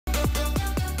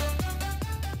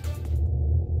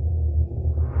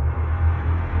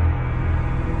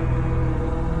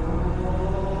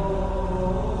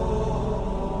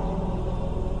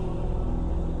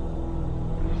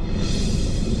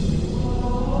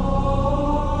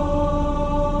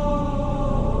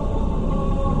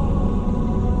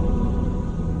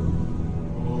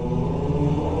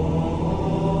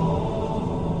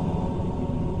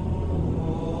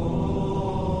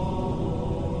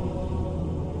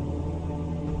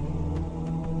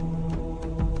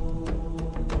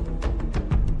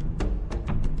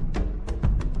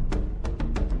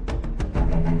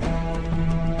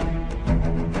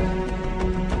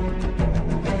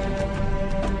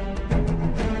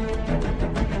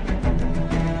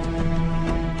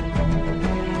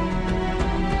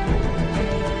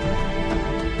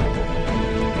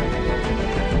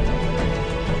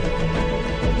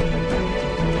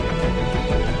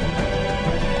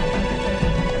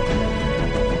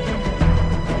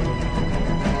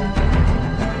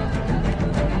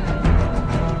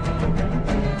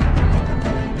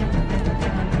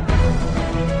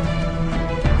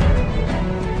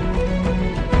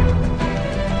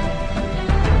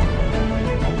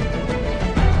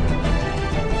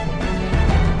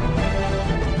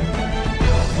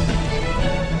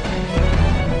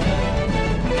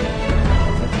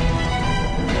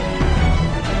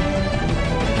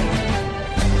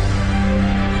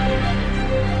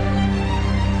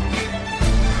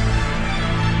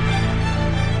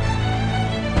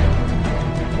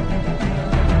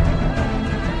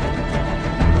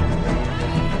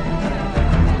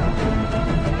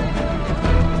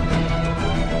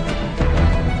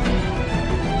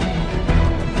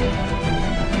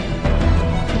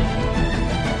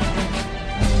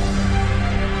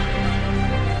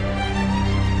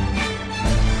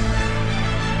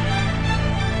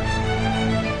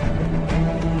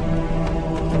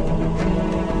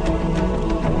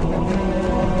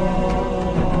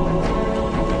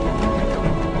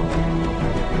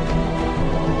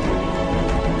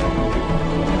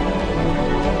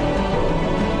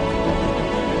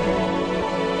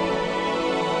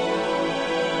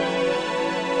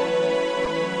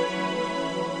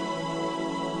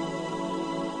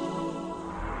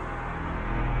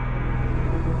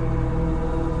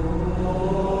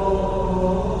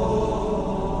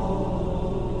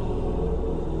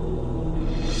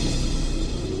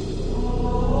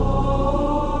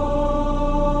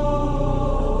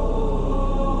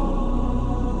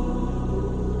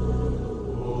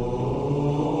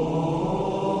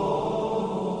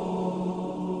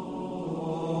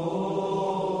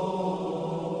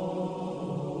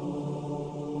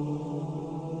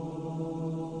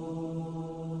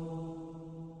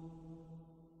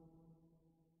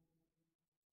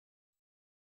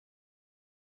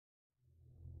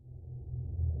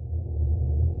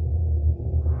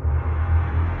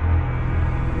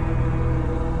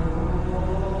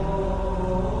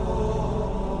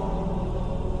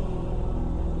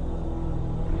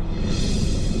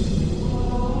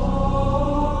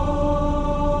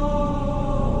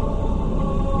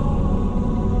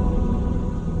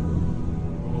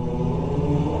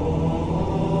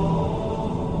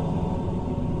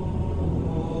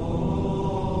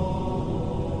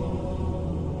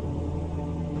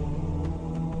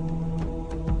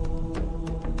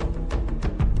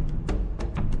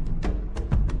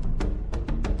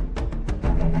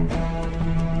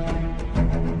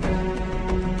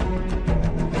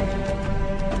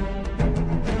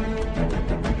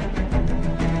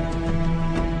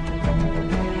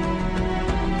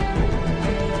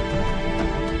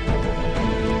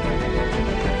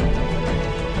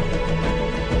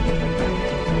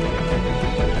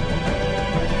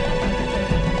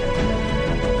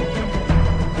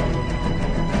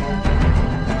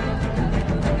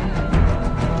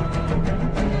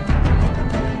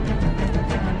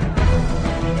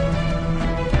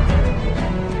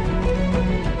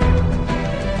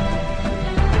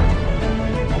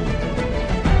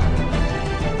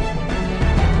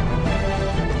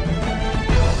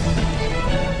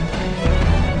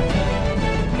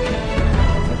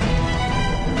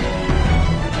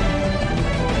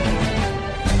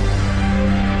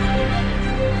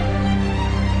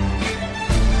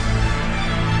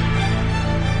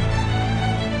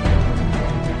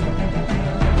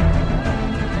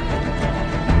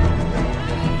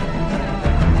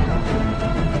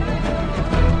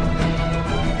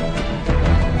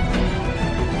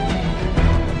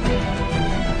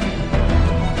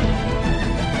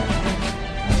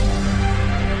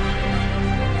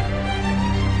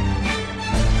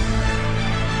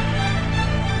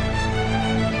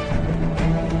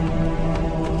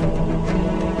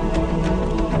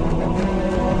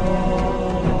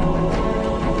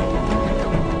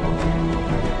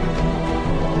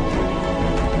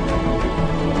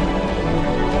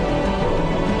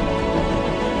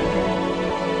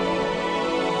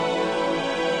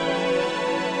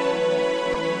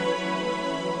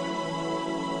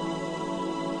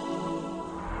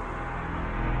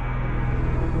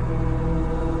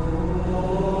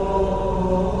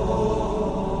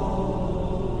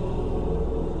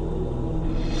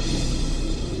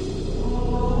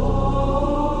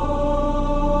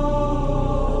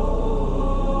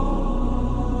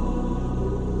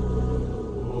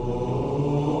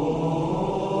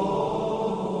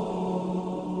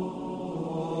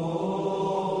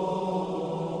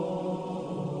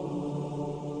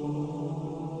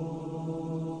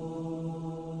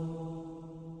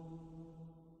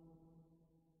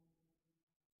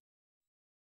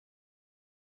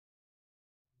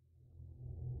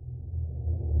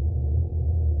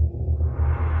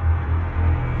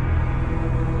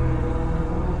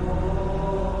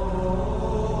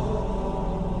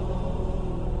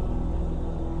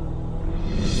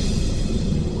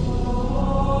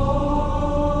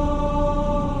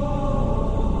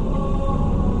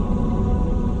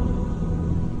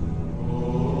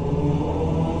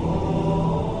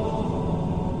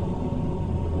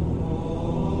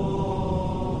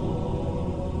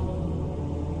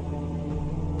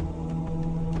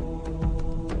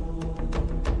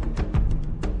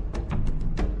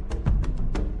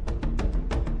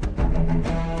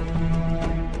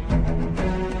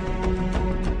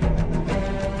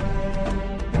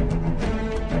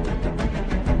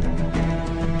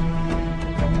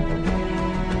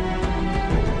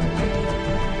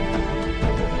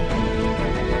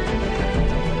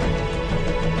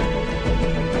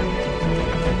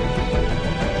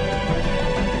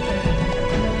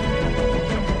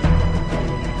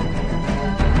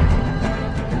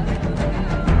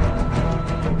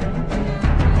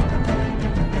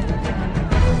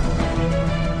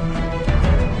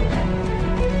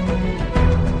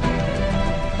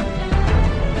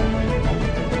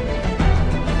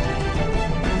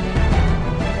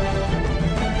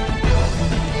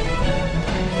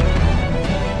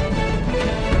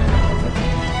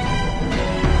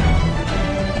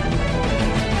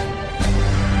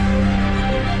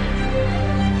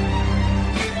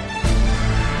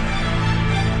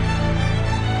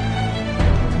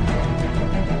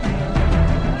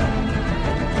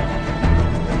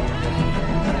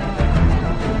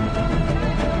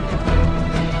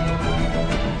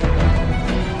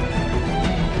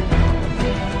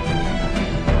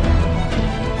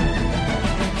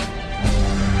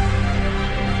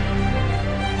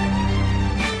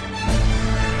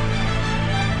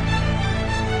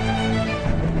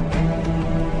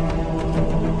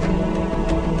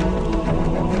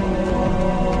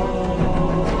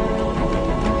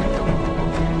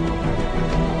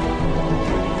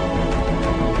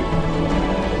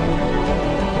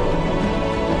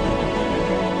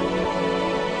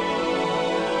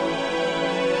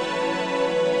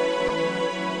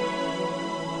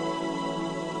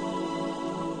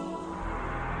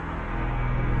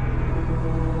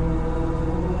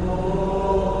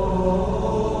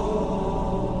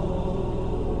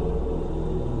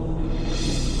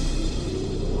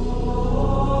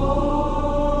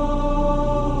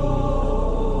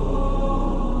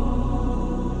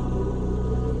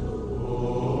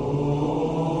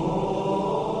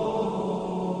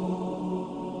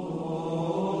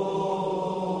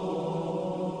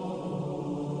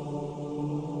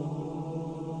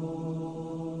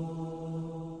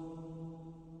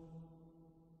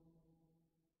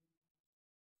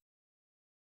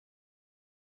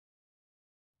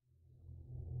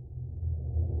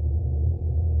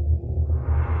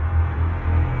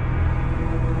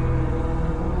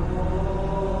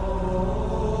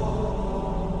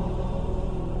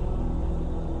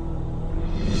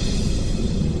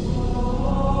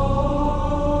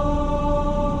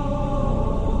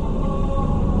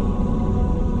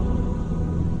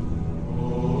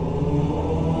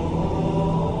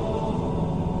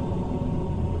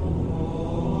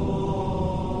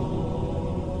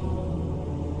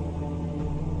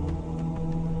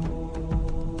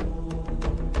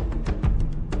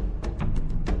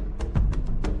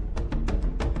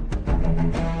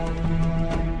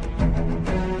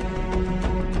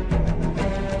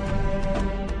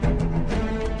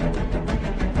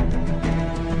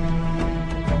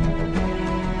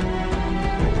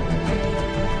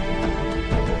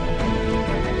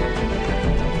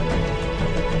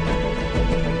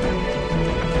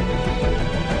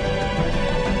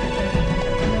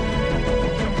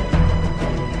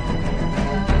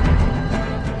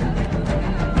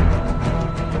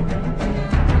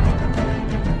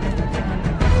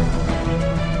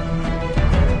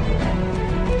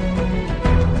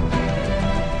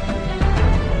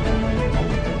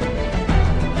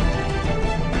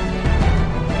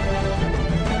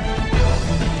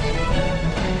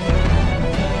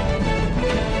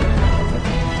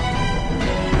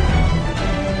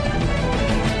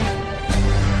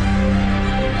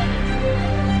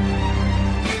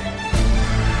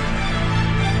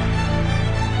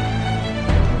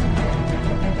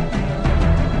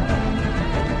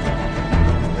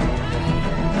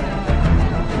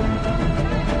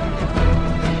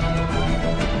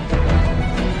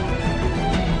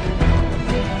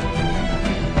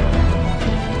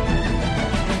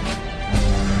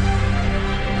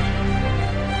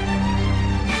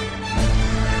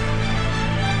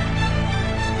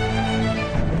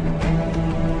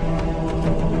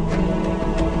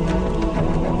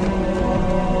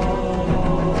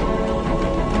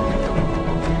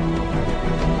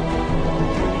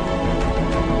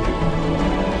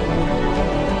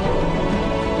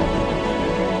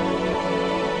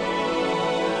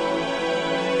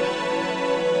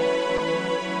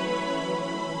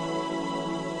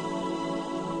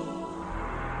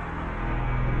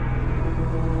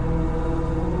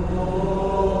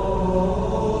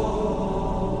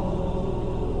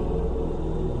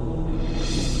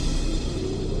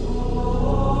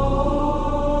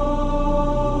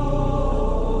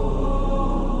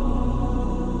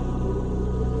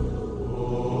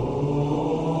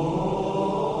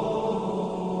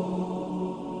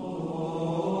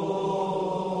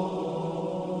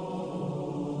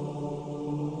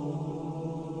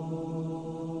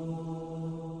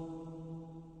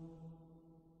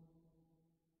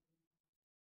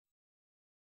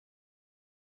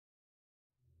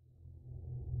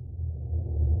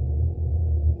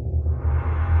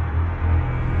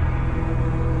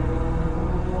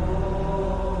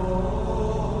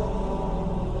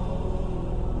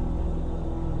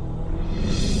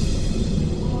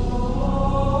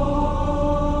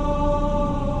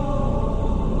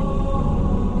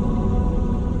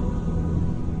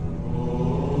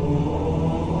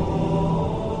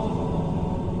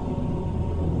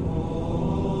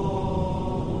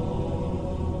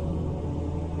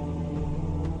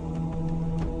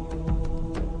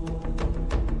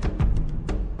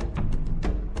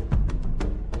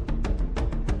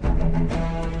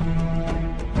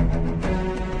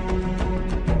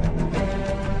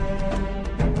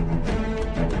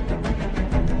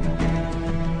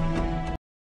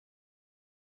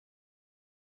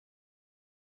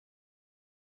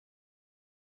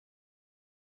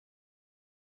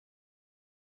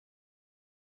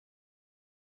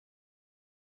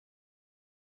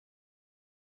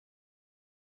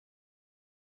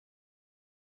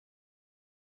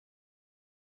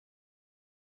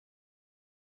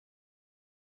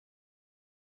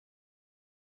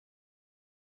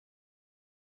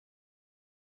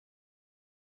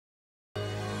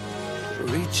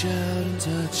Reach out and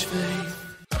touch faith.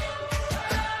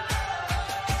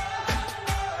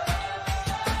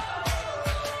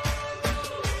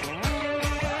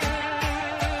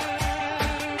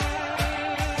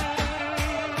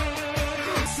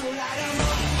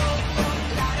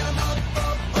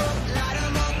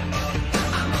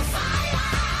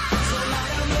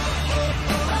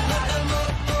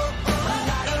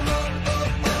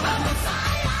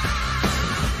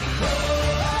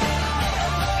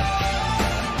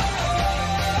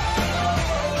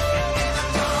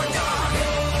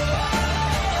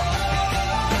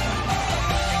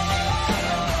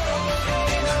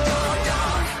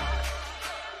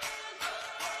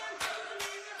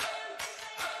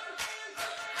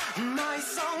 My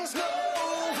songs know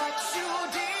what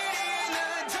you did in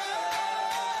the dark.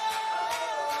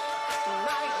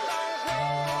 My songs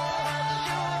know what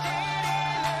you did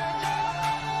in the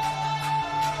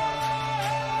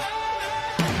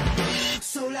dark.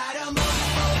 So light 'em up,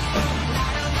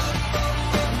 light 'em up,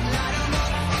 light 'em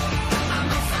up.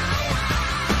 I'm on fire.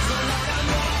 So light 'em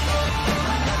up,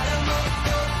 light 'em up,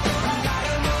 light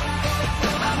 'em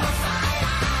up. I'm on fire.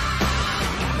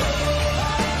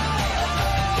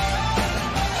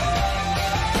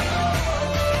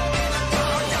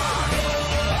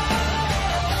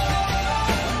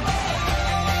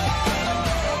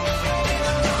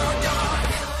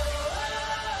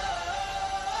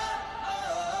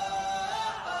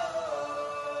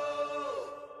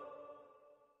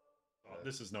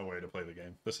 This is no way to play the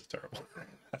game. This is terrible.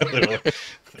 Literally.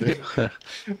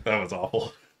 That was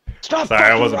awful. Stop.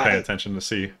 Sorry, I wasn't paying attention to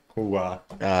see who not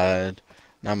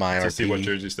my to RP. see what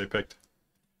jerseys they picked.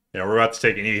 Yeah, we're about to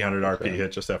take an 800 RP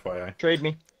hit, just FYI. Trade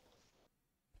me.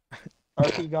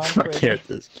 RP gone. I can't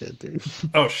this kid, dude.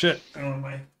 Oh shit. Oh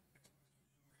my.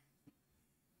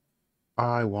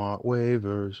 I want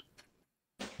waivers.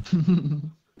 Who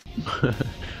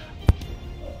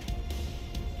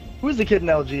was the kid in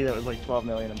LG that was like 12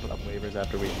 million and put up waivers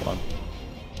after week 1?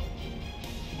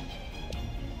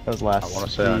 That was last I want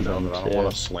to say I know, season, but I don't too.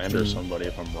 want to slander somebody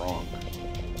if I'm wrong.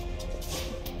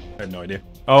 I had no idea.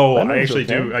 Oh, I Slender's actually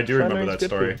okay. do. I do remember Slender's that good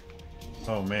for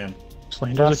story. Oh man.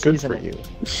 Slander's Last good season for it- you.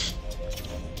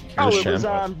 Oh, Here's it was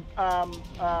Shem.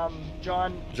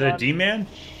 John. Is that a D-man?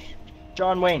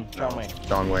 John Wayne. John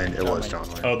Wayne. It was John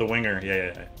Wayne. Oh, the winger.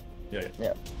 Yeah.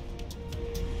 Yeah.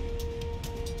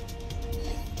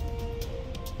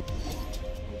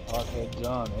 Okay,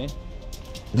 John, eh?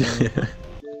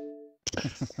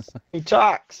 He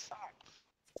talks.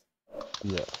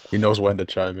 Yeah. He knows when to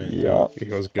chime in. Yeah. He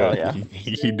was good. Oh, yeah.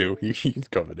 He knew. He's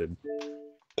covered in.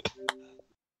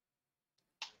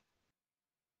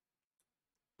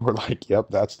 We're like, yep,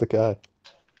 that's the guy.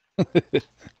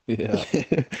 Yeah.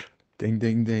 Ding,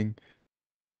 ding, ding.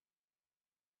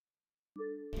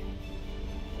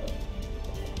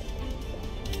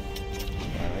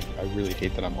 I really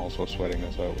hate that I'm also sweating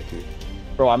this out with you.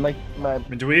 Bro, I'm like I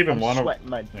mean, do we even I'm want to? sweating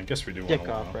my I guess we do want dick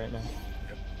to. off right now.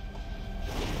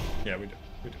 Yeah, we do.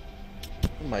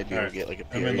 We might be able to get like a I'm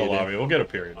period. in the lobby. We'll get a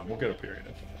period. We'll get a period.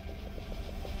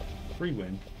 Free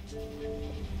win.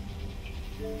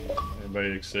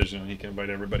 Everybody decision. He can invite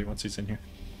everybody once he's in here.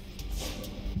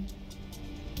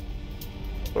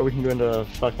 Or we can go into a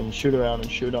fucking shoot around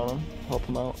and shoot on him, help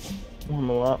him out, warm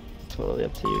him up. Totally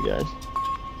up to you guys.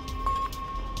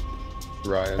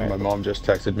 Ryan, Alright. my mom just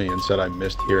texted me and said I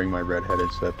missed hearing my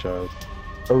redheaded stepchild.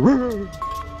 We'll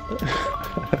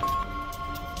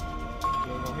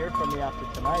hear from me after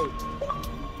tonight.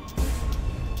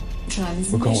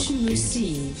 Transmission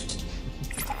received.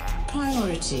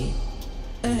 Priority.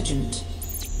 Urgent.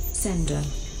 Sender.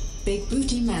 Big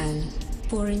Booty Man.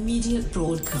 For immediate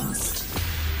broadcast.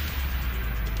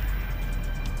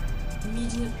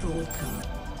 Immediate broadcast.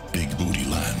 Big Booty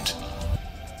Land.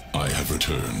 I have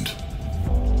returned.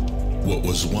 What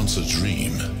was once a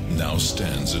dream now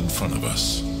stands in front of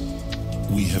us.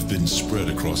 We have been spread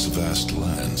across vast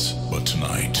lands, but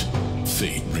tonight,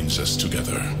 fate brings us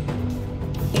together.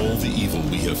 All the evil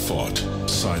we have fought,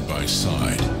 side by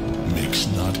side, makes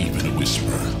not even a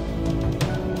whisper.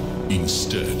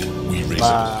 Instead, we raise a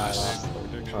glass.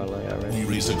 We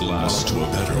raise a glass to a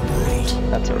better world.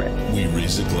 That's alright. We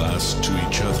raise a glass to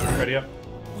each other. Ready up?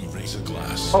 We raise a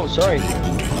glass Oh, sorry. to Big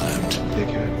Booty Land.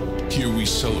 Here we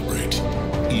celebrate,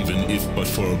 even if but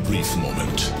for a brief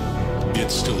moment.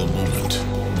 Yet still a moment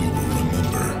we will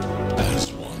remember as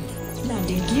one.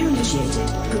 Landing gear initiated.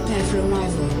 Prepare for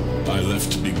arrival. I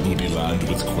left Big Booty Land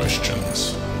with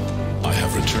questions. I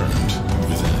have returned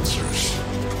with answers.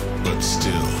 But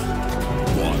still,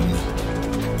 one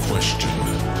question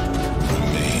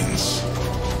remains.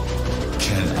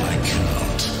 Can I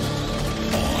count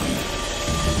on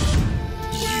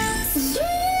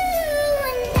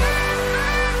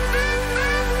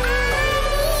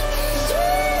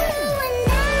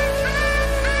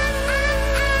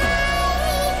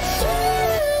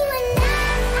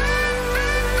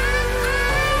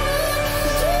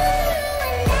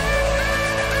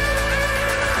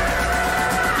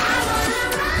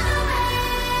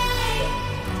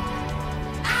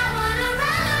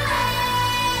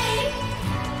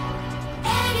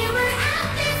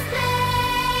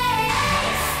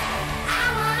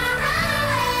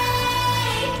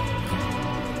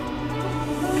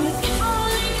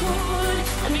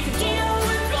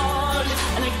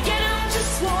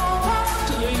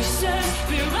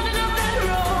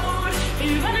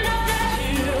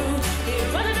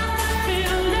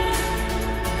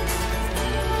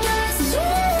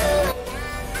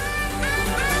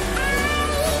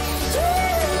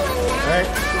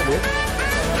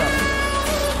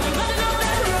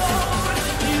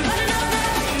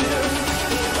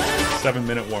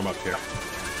 7-minute warm up here.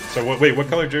 So wait, what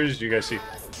color jerseys do you guys see?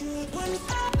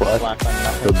 Black. Black on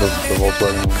nothing. The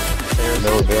Volkswagen one.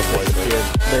 No, they have white.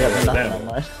 They have nothing Damn. on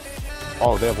mine.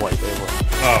 Oh, they have white. They have white.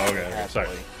 Oh, okay. Sorry.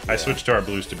 I switched to our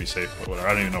blues to be safe, but whatever.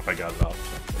 I don't even know if I got it off.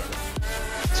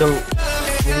 So whatever.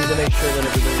 So we need to make sure that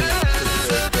everybody switches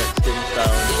to the correct skin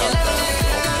style and shot style.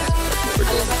 That's what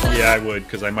we're doing. Yeah, I would,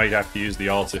 because I might have to use the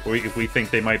alts. If we think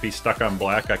they might be stuck on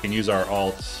black, I can use our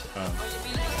alts.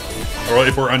 Or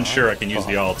if we're unsure, I can use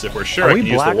the alts. If we're sure, I can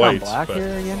use the whites. black but...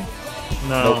 here again?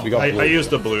 No, Nope, we got I blue. used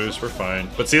the blues. We're fine.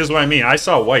 But see, this is what I mean. I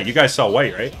saw white. You guys saw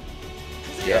white, right?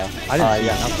 Yeah. I didn't see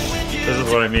Yeah. nothing. This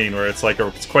is what I mean, where it's like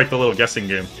it's quite the little guessing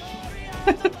game.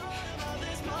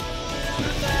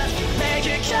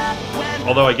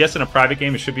 Although I guess in a private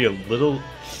game it should be a little.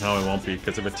 No, it won't be,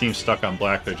 because if a team's stuck on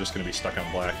black, they're just going to be stuck on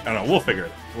black. I don't know. We'll figure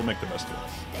it out. We'll make the best of it.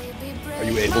 Are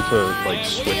you able to like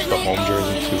switch the home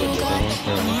jersey to a different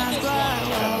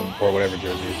one? Or whatever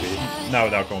jersey it be? Not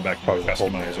without going back to Probably the whole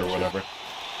customize or match. whatever.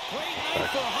 Great night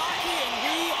for hockey, and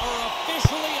we are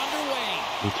officially underway.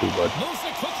 Me too, bud. Moves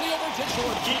it quickly over to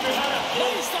George.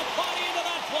 Lays the body into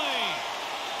that play.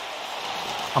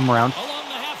 I'm around. Along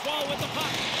the half wall with the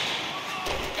puck.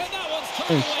 And that one's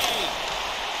turned away.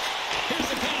 Here's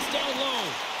the pass down low.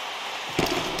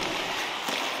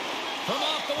 From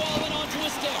off the wall and onto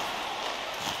his stick.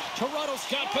 Toronto's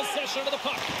got possession of the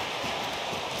puck.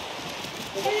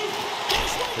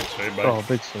 Good save, buddy. Oh,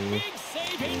 big save. Big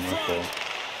save in front. Okay.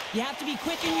 You have to be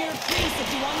quick in your crease if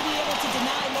you want to be able to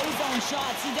deny low zone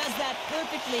shots. He does that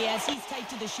perfectly as he's tight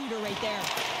to the shooter right there.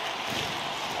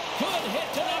 Good hit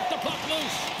to knock the puck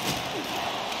loose.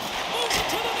 Moves it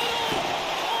to the middle.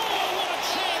 Oh, what a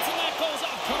chance, and that goes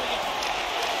off target.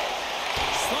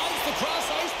 Slides the cross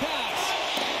ice pass.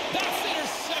 That's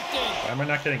intercepted. Why am I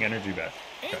not getting energy back?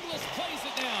 Okay. Inglis plays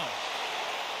it now.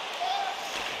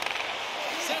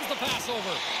 Sends the pass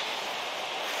over.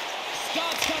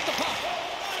 Scott's got the puck.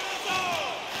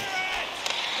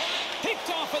 Picked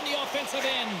off in the offensive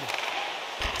end.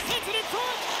 Sends it in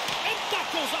front, and that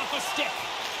goes off a stick.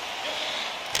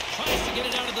 Tries to get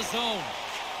it out of the zone.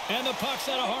 And the puck's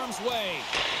out of harm's way.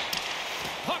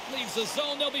 Puck leaves the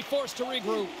zone. They'll be forced to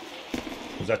regroup.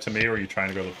 Was that to me, or are you trying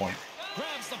to go to the point?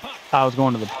 Grabs the puck. I was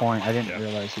going to the point. I didn't Yeah.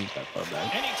 realize he was that far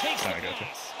back. And he takes the I gotcha.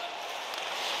 pass.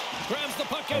 Grabs the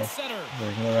puck at center.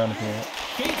 Working around here.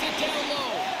 Feeds it down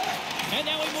low. And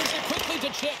now he moves it quickly to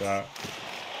Chip. Shot.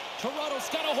 Toronto's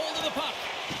got a hold of the puck.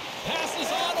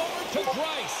 Passes on over to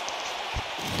Grice.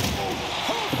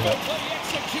 Perfectly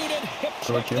executed. Hip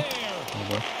check there.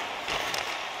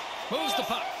 Moves the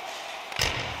puck.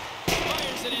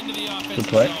 Fires it into the offensive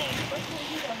play. zone.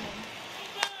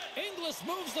 Inglis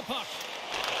moves the puck.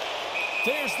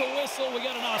 There's the whistle. We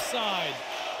got an offside.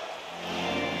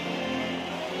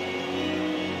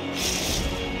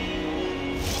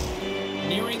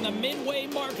 Nearing the midway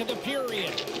mark of the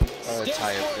period. Oh, Still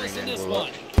tie up scores in green this and blue.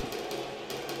 one.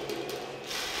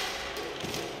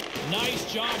 Nice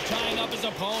job tying up his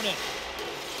opponent.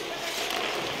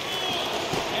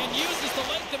 And uses the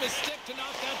length of his stick to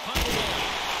knock that puck away.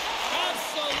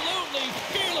 Absolutely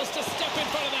fearless to step in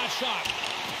front of that shot.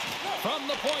 From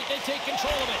the point, they take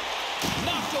control of it.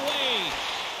 Knocked away.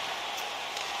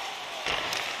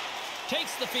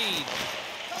 Takes the feed.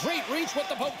 Great reach with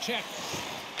the poke check.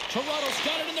 Toronto's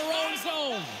got it in their own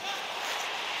zone.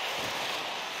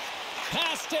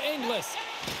 Pass to Inglis.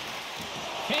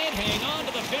 Can't hang on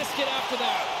to the biscuit after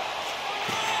that.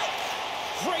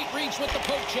 Great reach with the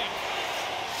poke check.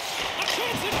 A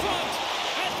chance in front.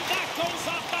 And that goes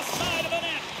off the side of the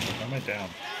net. Why am I down?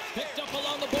 Picked up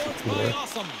along the boards by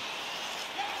Awesome.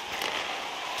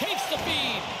 Takes the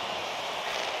feed.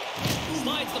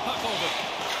 Slides the puck over.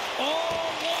 Oh,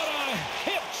 what a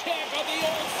hip check of the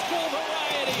old school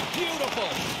variety. Beautiful.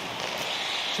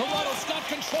 Toronto's got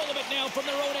control of it now from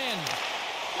their own end.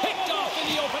 Picked off in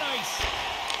the open ice.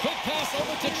 Quick pass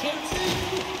over to Chips.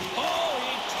 Oh,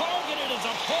 he targeted his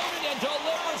opponent and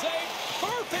delivers a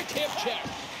perfect hip check.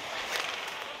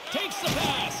 Takes the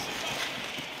pass.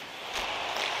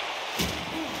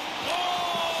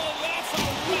 Oh, that's a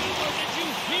rattler. Did you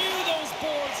hear those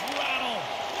boards rattle?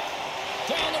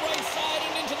 Down the right side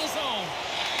and into the zone.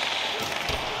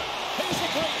 Here's a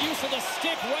great use of the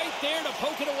stick right there to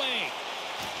poke it away.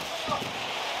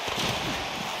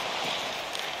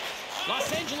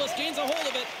 Los Angeles gains a hold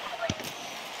of it.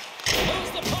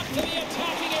 Moves the puck to the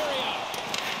attacking area.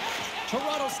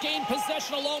 Toronto's gained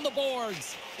possession along the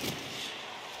boards.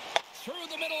 Through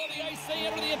the middle of the ice, they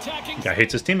enter the attacking Guy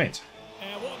hates his teammates.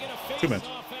 And we'll get a 2 minutes.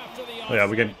 face-off after the Oh, yeah,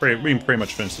 we can pretty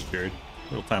much finish this period.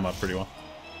 It'll time out pretty well.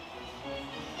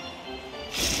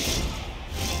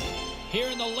 Here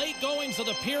in the late going innings of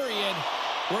the period,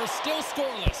 we're still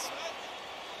scoreless.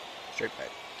 Straight back.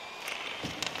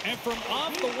 And from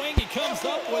off the wing, he comes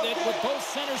up with it with both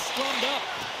centers strummed up.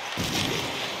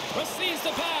 Receives the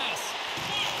pass.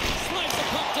 Slides the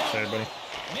puck down. Sorry, buddy.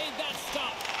 Made that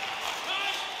stop.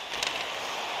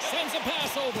 Sends a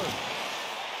pass over.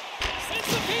 Sends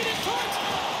the feed in front.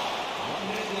 1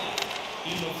 minute left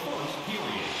in the first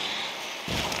period.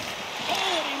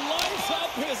 Oh, and he lines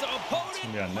up his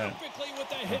opponent Yeah, net. perfectly with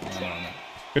the hit check.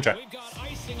 Good try. We've got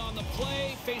icing on the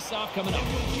play. Face-off coming up.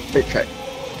 Great try.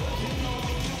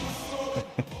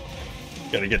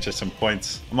 Gotta get you some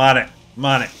points. I'm on it. I'm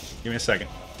on it. Give me a second.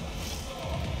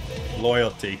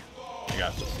 Loyalty. I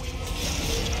got this.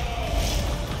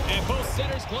 And both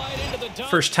centers glide into the dunk.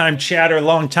 First time chatter,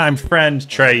 long time friend.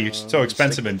 Trey, you're so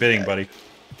expensive in bidding, buddy.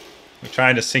 We're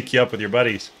trying to sync you up with your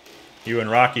buddies. You and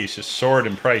Rocky's just soared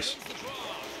in price. The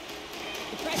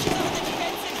pressure's on the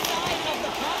defensive side of the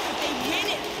puck, but they win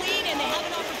it clean, and they have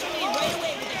an opportunity right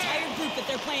away with the tired group that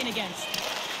they're playing against.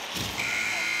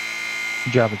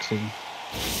 Good job, Exceeding.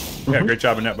 Yeah, great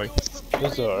job in net, buddy.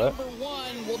 That's alright.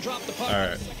 We'll drop the puck.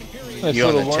 Alright. Nice You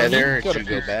on little the warm. tether or Got a should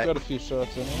you go few- back? Got a few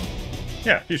shots in there.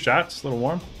 Yeah, a few shots. A little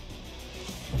warm.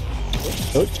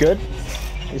 Looks good.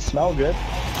 They smell good.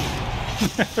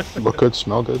 Look good,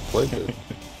 smell good, play good.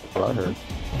 What I heard.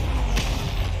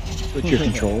 With your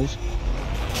controls.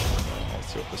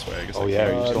 Let's do it this way. I guess. Oh I yeah,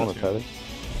 can. are you still on the tether?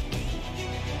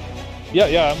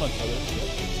 Yeah, I'm on tether.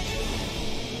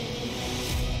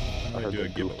 I'm I gonna heard do a they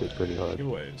goofed giveaway. it pretty hard.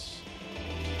 Giveaways.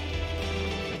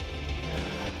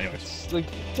 Anyways. It's like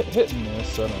hit and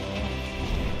miss. I don't know.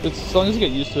 It's as long as you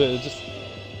get used to it. It's just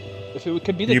if it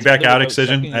could be the Can you back tether out, without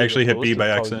Excision? checking I your actually hit post, B it's by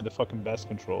probably accident. The fucking best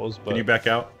controls. But Can you back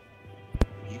out?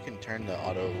 You can turn the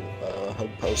auto hug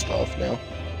post off now.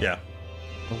 Yeah.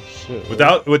 Oh shit.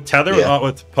 With tether, Yeah.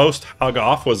 with post hug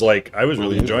off was like I was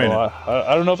really enjoying it.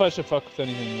 I don't know if I should fuck with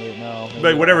anything right now. Maybe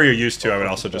But whatever I'll you're used to, I would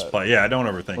fuck also with just that play. Yeah, don't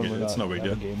overthink when it. we're It's no not big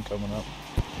have deal. a game coming up.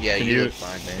 Yeah, Can you look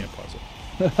fine, man. Yeah, pause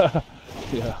it.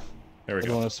 Yeah. There we I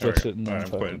go. wanna There switch we it and go. then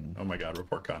Alright, I'm quitting. fucking- Oh my god,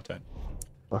 report content.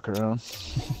 Fuck around.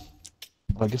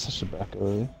 Well, I guess I should back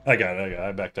early. I got it.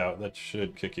 I backed out. That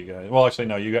should kick you guys. Well, actually,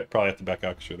 no. You probably have to back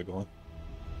out because you're the goalie.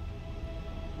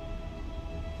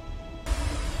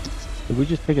 Did we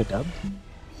just pick a dub?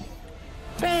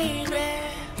 Baby,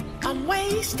 I'm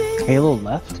wasted. Halo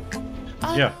left?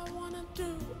 Yeah.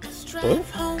 What?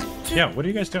 Yeah. What are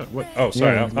you guys doing? What? Oh,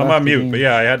 sorry. Yeah, I'm left on the mute. game. But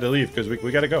yeah, I had to leave because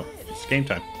we got to go. It's game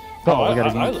time. Oh, I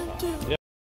gotta go. Yeah.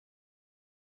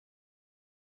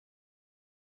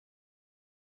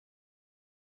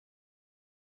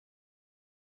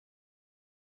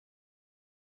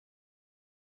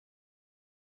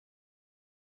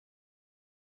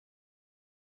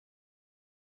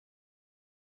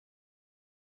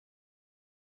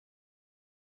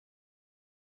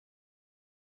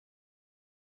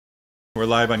 We're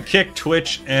live on Kick,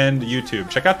 Twitch, and YouTube.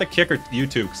 Check out the Kick or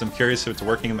YouTube because I'm curious if it's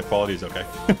working and the quality is okay.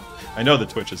 I know the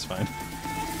Twitch is fine.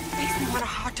 Makes me want a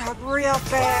hot dog real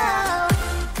bad.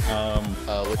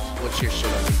 What's your shit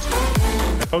on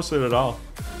YouTube? I posted it all.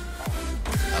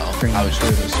 Oh, I was just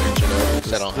gonna search it up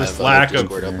because I don't This have lack of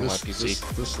Discord up on my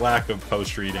PC. this lack of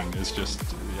post reading is just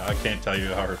I can't tell you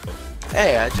how hurtful.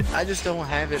 Hey, I just don't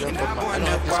have it up on my. I don't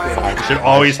have Discord. You should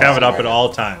always have it up at all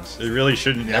times. It really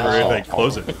shouldn't ever like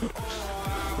close it.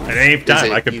 At any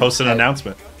time, I could post an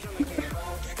announcement.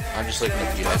 I'm just looking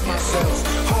at you.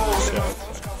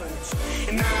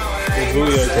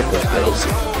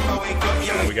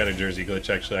 Yeah, we got a jersey glitch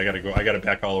actually. I gotta go. I gotta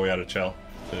back all the way out of Chell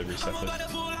to reset this.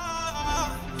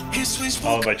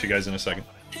 I'll invite you guys in a second.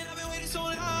 Yeah,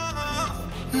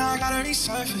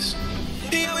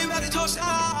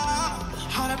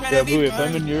 Boo, if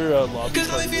I'm in your lobby, we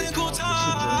should join together.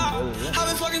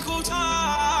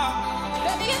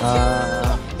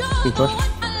 We push?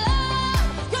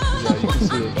 Yeah, you can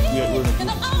see it. Yeah, we're in a group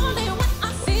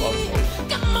and see it.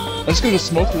 I'm just gonna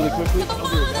smoke really quickly. I'll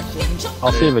be right back.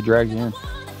 I'll see if it drags you in.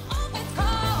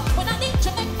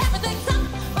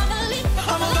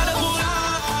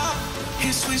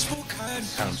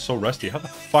 God, I'm so rusty. How the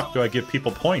fuck do I give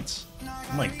people points?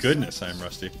 Oh my goodness, I'm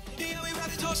rusty.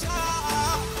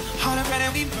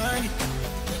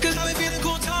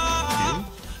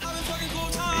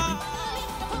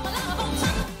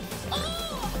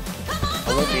 I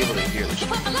won't be able to hear the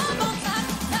stream.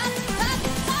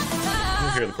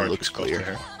 You'll hear the part looks close to clear.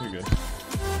 here. You're good.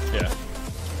 Yeah.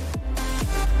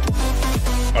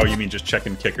 Oh, you mean just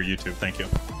checking Kick or YouTube? Thank you.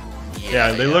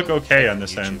 Yeah, they look okay on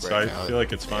this YouTube end, so right I now. feel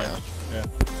like it's fine. Yeah. Yeah.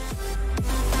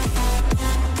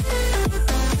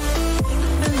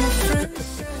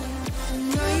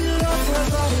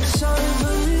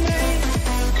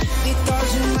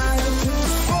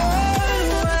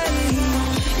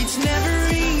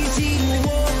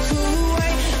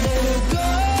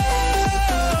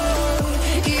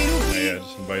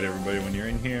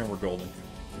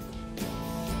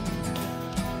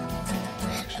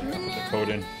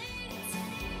 coding.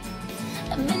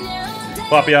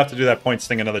 Floppy, you have to do that points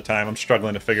thing another time. I'm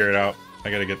struggling to figure it out.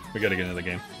 We gotta get into the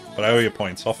game. But I owe you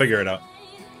points. I'll figure it out.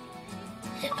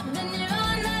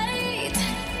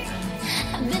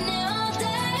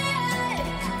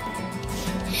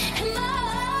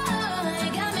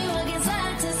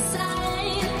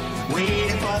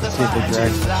 See if they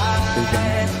drag.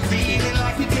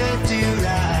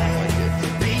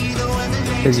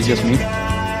 Is it just me?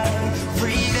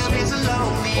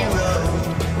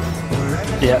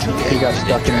 Yeah, he got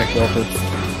stuck in the filter.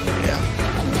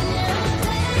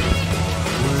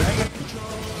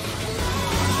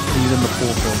 He's in the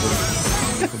pool filter.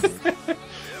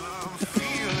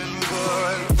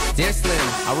 Dear Slim,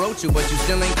 I wrote you, but you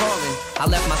still ain't calling. I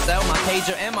left my cell, my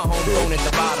pager, and my home phone at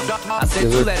the bottom. I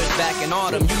sent 2 letters back in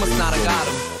autumn. You must not have got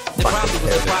them. There probably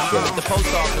was a problem with the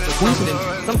post office or something.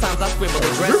 Sometimes I scribble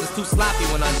addresses too sloppy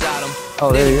when I jot them.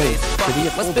 Oh, there he is. Did he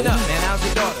get What's been up, man? How's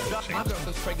your daughter? My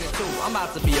girlfriend's pregnant too. I'm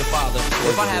about to be a father.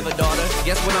 If I have a daughter,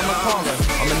 guess what I'ma call her?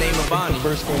 I'ma name her Bonnie. The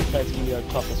first game tonight's gonna be our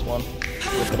toughest one.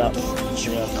 Look it up.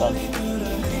 You're gonna have fun.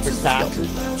 Quick passes.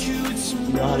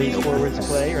 You know how these forwards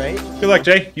play, right? Good luck,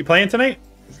 Jay. You playing tonight?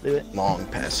 Let's do it. Long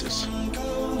passes.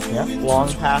 Yeah.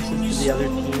 Long passes to the other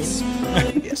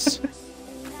team. Yes.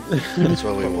 That's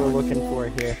what We're looking for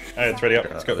here. All right, it's ready up.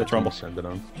 Let's go. Let's rumble. Send it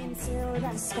on.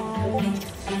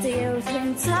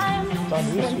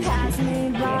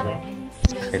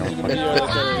 They don't play.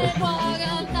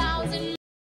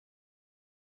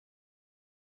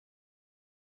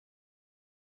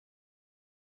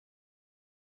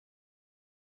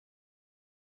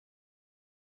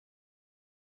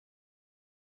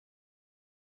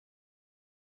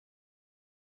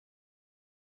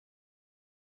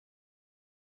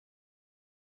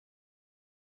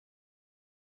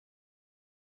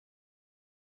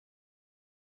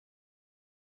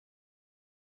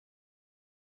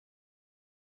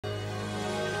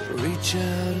 Reach out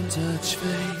and touch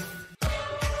faith.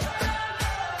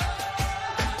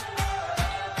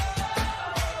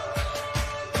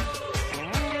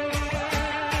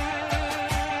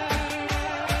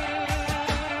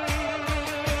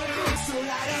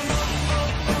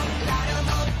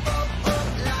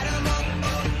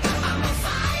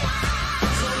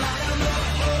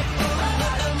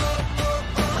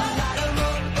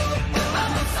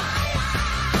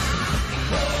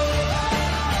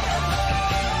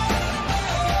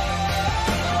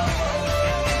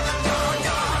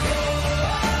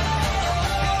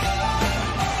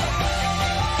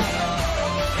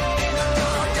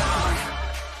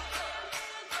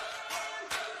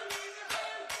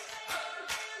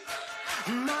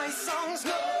 My songs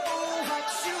know what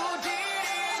you did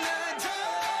in the dark.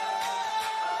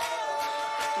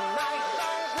 My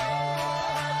songs know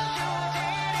what you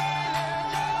did in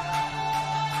the dark.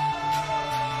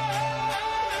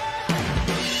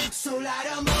 So light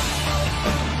 'em up,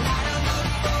 light 'em up,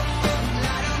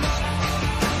 light 'em up.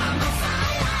 I'm on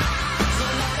fire. So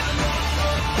light 'em up,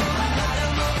 light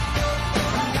 'em up,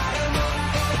 light 'em up.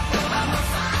 I'm on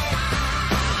fire.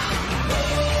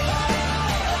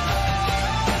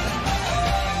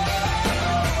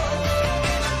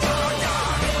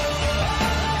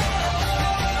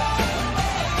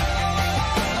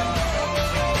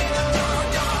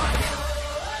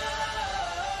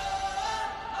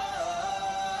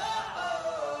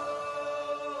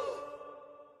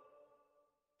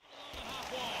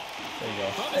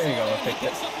 There you go. I'll take it.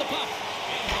 Picks up the puck.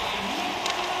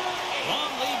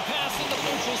 Long lead pass in the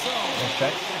neutral zone.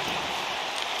 Okay.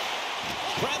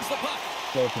 Grabs the puck.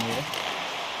 Go if you need it.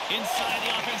 Inside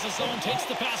the offensive zone, takes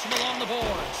the pass from along the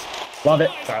boards. Love it.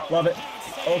 Love it.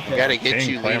 Okay. You gotta get King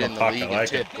you playing leading the the puck, league I in like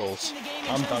tip it. goals.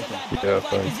 I'm dunking. Yeah,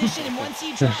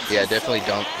 thanks. Yeah, definitely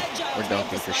dunk. We're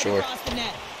dunking for sure.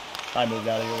 I moved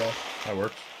out of your way. That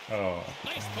works. Oh.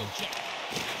 Nice poke check.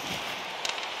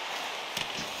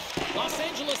 Los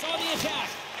Angeles on the attack.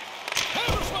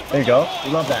 There you go.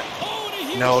 Love that.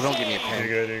 No, don't give me a You're pen.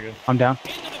 good. You're good. I'm down.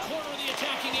 Into the corner of the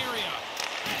attacking area.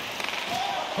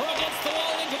 Or against the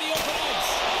wall into the open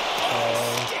ice.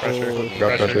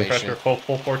 Pressure. Full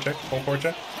forecheck. Full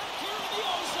forecheck.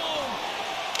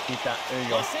 Keep that. There you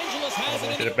go. Los Angeles has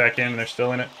it. Get it back in. They're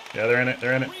still in it. Yeah, they're in it.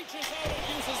 They're in it. Reaches out and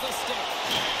uses the stick.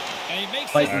 And he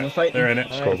makes Fighting. it. We're fighting. They're in it.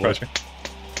 All right. Pressure.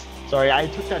 Sorry, I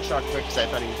took that shot quick because I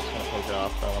thought he was just gonna poke it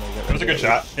off. I wanted to get It was a rid good of it.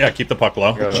 shot. Yeah, keep the puck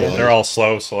low. Yeah. They're all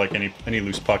slow, so like any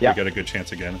loose puck, Yeah. you get a good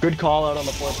chance again. Good call out on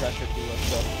the floor pressure too. Let's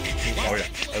go. Oh yeah,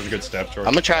 that was a good step, George.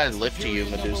 I'm gonna try to lift to you,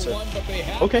 Medusa. But they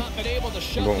have Okay. not been able to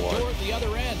shut going the wide. door at the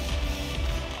other end.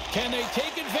 Can they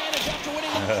take advantage after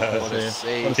winning the What a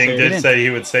save. King Save did it. say he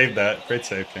would save that. Great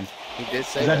save, King. He did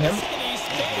say Is that him?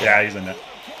 Yeah, he's in that.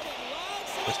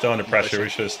 We're still under pressure. We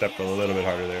should have stepped a little bit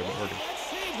harder there, but we're good.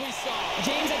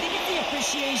 James, I think it's the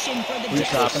appreciation for the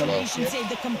desperation save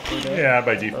the complete. Yeah,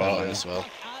 by default. As well.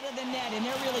 Out of the net, and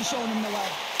they're really showing him the way.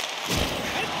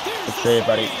 Good save,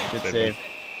 buddy. Good save.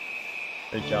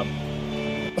 Great job.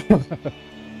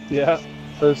 Yeah,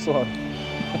 first one.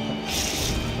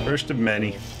 First of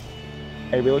many.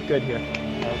 Hey, we look good here.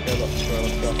 Okay, let's go.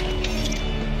 Let's go.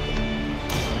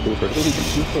 2 for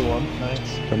 1.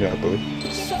 Nice. Yeah, Billy.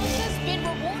 Sosa's been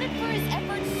rewarded for his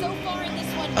efforts so far in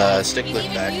this one. Stick He's with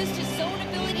even back. used his zone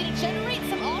ability to generate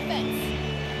some offense.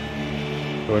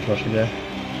 George, what's your day?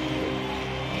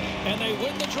 And they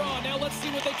win the draw. Now let's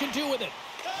see what they can do with it.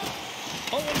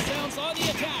 Owen Sounds on the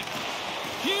attack.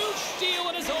 Huge steal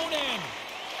in his own end.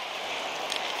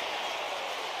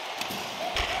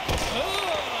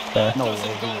 Oh, that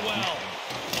doesn't go well.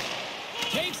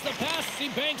 Takes the pass, he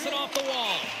banks it off the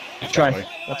wall. Try.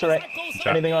 That's all right.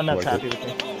 Anything on net's Like happy with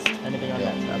me. Anything on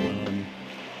net's happy with me.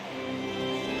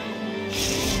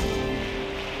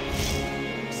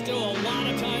 Still a lot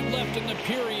of time left in the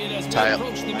period as we Tie up.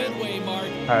 approach the midway mark.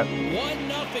 All right.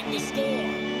 1-0 the score.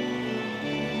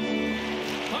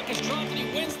 Puck is dropped and he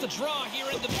wins the draw here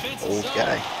in the defensive Old zone.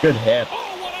 guy. Good hit.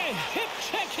 Oh, what a hip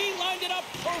check. He lined it up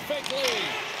perfectly.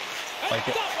 And Like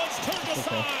it. that one's turned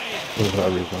aside.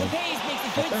 Hayes makes a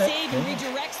good save and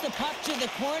redirects the puck to the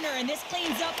corner, and this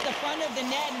cleans up the front of the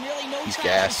net and really no He's time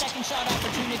for a gassed. second shot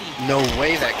opportunity. No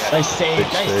way that guy. Nice save.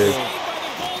 Nice Saved save. by the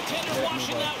goaltender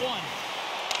watching that one.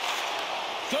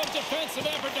 Good defensive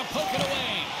effort to poke it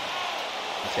away.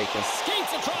 Take him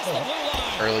Skates across the blue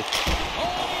line. early. Oh,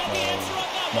 and the answer on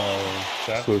that one.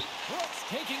 Shot. Brooks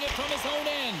taking it from his own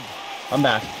end. I'm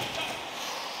back.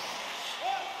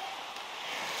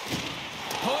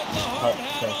 Put the hard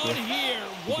hat thank on you. here.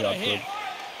 Good What a job, hit. kid.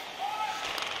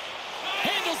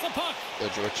 Handles the puck. Go,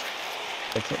 George.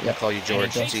 That's it. I Yeah. call you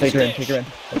George. It's Take her easy. in. Take her in.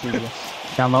 That's easy.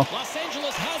 Down low. Los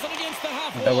Angeles has it against the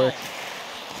half That wall. works.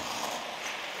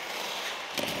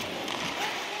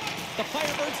 The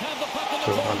Firebirds have the puck in the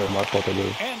So under corner. my fault I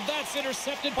lose. And that's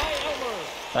intercepted by Elmer.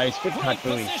 Nice. Good Great cut,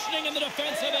 Bowie. positioning in the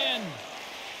defensive end.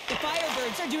 The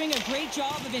Firebirds are doing a great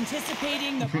job of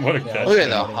anticipating the What a catch. Look at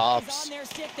the is hops. on their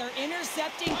stick. They're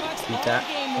intercepting pucks Beat all that.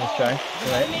 game Nice long. try. They All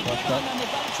gotta right. make Watch good on that. them.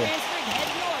 They've got to Good. transfer it, head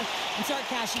north, and start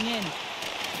cashing in.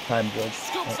 Time, George.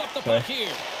 Scoops up the Okay. puck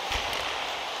here.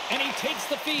 And he takes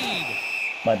the feed.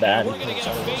 My bad. We're going to get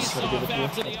a face-off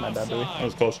after the That's my bad, Bowie. That offside.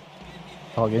 was close.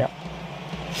 All good.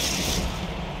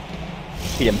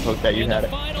 He didn't poke that. You In had the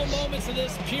it. final moments of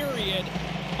this period,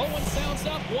 Owen Sounds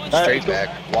up one All right. Straight back.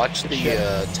 Watch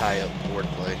the tie-up board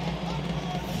play.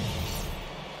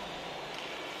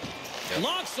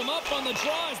 Locks him up on the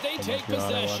draw as they take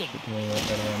possession.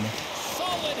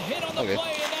 Solid hit on the Okay.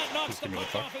 play, and that knocks the give me the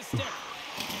puck puck. off his stick.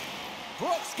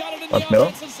 Brooks got it in Up the middle.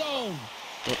 offensive zone.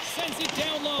 Sends it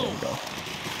down low. There you go.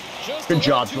 Just Good a little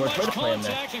job, too George. much Way to play him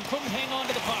there. contact and couldn't hang on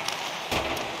to the puck.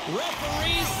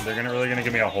 Referees. They're really gonna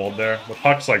give me a hold there. The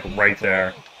puck's like right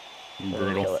there.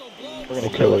 Brutal. We're gonna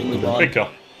kill it. Move on. Big kill.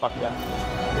 Fuck that.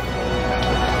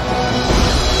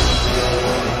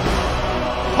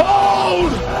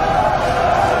 Hold!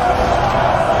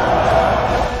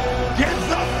 Give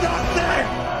them nothing,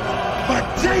 but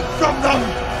take from them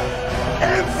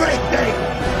everything!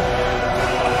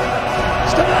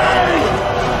 Stay!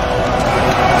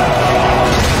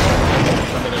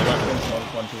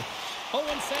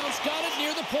 Owen Sounds got it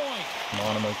near the point.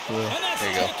 And that's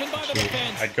There you go. taken by the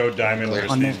defense. I'd go diamond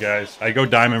versus these guys. I'd go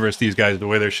diamond versus these guys the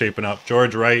way they're shaping up.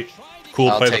 George right. Cool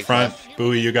I'll play the take front. left.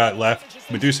 Bowie, you got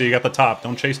left. Medusa, you got the top.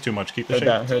 Don't chase too much. Keep the Heard shape.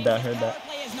 that. Heard that. Heard that.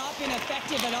 Play has not been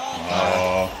effective at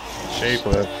all. Oh, shape.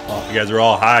 You guys are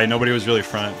all high. Nobody was really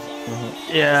front.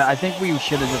 Yeah, I think we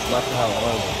should have just left it how it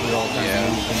was. We all kind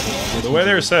of moved The way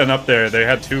they were setting up there, they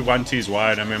had two 1Ts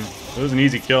wide. I mean, it was an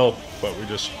easy kill, but we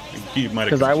just he might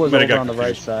have. because I was might over have got on the right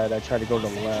confused. side. I tried to go to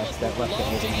the left. That left it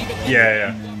open.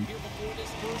 Yeah, yeah.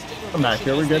 I'm back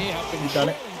here. We're good. They have been We got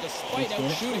it. scoring despite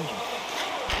outshooting them.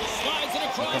 Slides it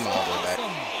across Come to all the way back.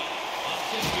 Awesome.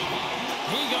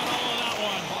 He got all of that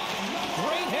one.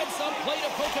 Great heads-up play to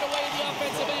poke it away in the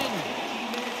offensive end.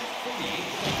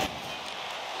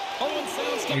 Owen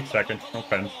Sounds got 8 seconds. No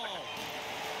pen.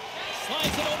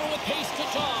 Slides it over with pace to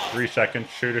Todd. 3 seconds.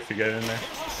 Shoot if you get in there.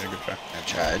 Yeah, good try. I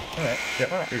tried. All right.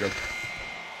 Yeah, here you go.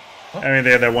 I mean,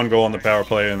 they had that one goal on the power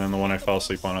play, and then the one I fell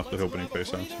asleep on off the opening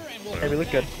face-off. Hey, we look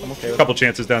good. I'm okay A with couple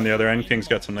chances down the other end. King's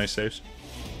got some nice saves.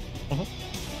 it.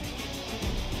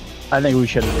 I think we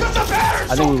should have.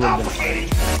 I think we would have been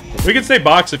fine. We can stay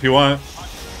box if you want.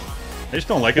 I just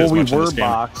don't like it Well, as we much in were this game.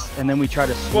 box, and then we tried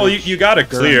to switch. Well, you got it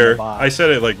during the clear. box. I said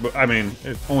it like, I mean,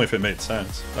 only if it made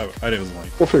sense. I didn't like.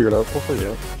 We'll figure it out. We'll figure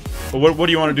it out. But what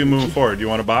do you want to do moving forward? Do you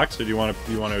want a box or do you want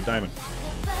a diamond?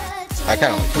 I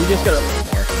kind of. We just gotta.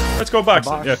 Let's go box.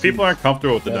 Yeah, if people aren't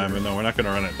comfortable with the diamond, no, we're not going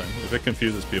to run it then. If it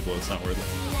confuses people, it's not worth it.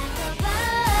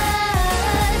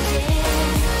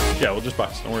 Yeah, we'll just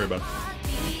box. Don't worry about it.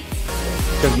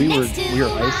 Because we were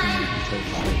icing until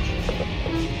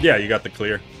yeah, you got the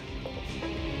clear.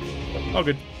 Oh,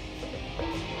 good.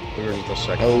 We were the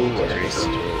second. Oh, worries.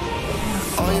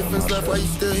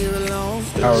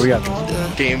 Oh, we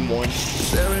got game 1.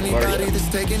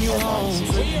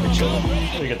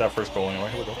 We get that first goal anyway.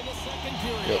 Here we go.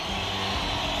 Yep.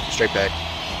 Straight back.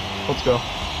 Let's go.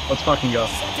 Let's fucking go.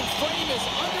 Second frame is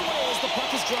underway as the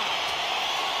puck is dropped.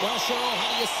 Well, Cheryl, how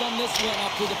do you sum this one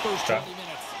up through the first 20 minutes?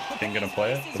 King gonna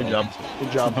play it? Good job.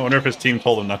 Good job. I wonder if his team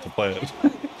told him not to play it.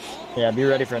 Yeah, be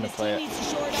ready for him to play it. Needs to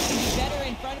shore it up and be better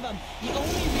in front of him. The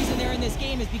only reason they're in this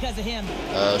game is because of him.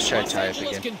 Let's try to tie it Los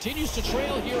Angeles again. continues to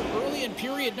trail here early in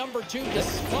period number 2,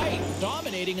 despite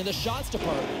dominating in the shots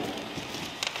department.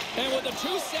 And with the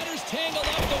two centers tangled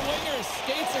up, the winger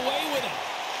skates away with it.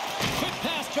 Quick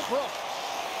pass to Brooke.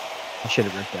 I should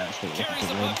have ripped that. Carries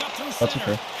the puck up through That's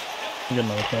center. okay. Good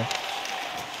enough, okay.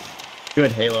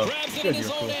 Good Halo. Grabs it Good, in his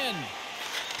you're own cool. end.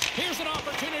 Here's an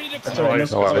opportunity to That's clear. all right.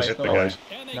 Nice. No, I it's hit the all guy. right.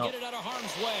 And they No. get it out of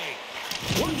harm's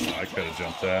way. I could have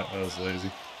jumped that. That was lazy.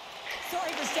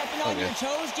 Sorry for stepping on your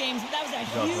toes, James, but that was a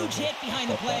huge hit behind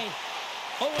the play.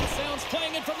 Owen Sounds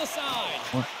playing it from the side.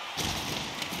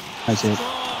 I see it.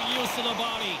 Strong use of the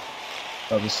body.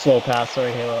 That was a slow pass.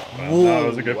 Sorry, Halo. No, it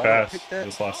was a good Why pass. pick that?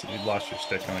 You lost your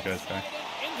stick on the guy's back.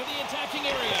 Into the attacking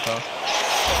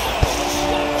area.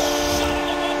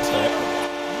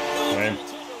 Lame.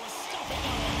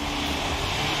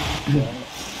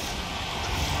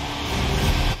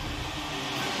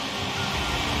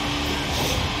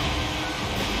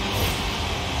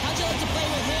 How'd you like to play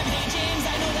with him, hey James?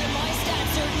 I know that my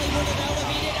stats certainly would have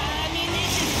elevated. I mean,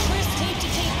 this is crisp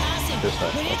tape-to-tape passing.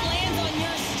 When it lands on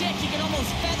your stick, you can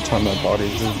almost feather Time it that in. body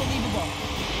He's is- unbelievable.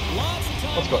 Lots of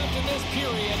time Let's go. left in this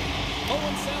period.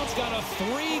 Owen Sounds got a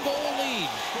 3-goal lead.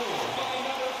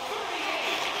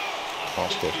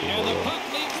 Possible And the puck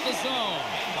leaves the zone.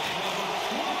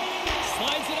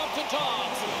 Slides it up to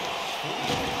Dobbs.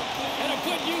 And a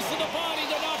good use of the body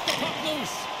to knock the puck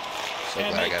loose. So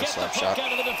And glad I they got a get the slap puck shot.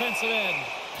 out of the defensive end.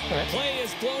 Alright. Play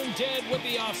is blown dead with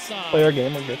the offside. Play our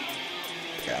game. We're good.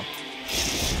 Yeah.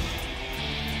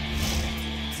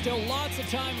 Still lots of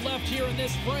time left here in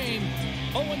this frame.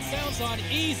 Owen Sounds on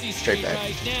easy Straight street back.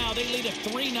 right now. They lead at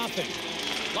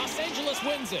 3-0. Los Angeles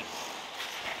wins it.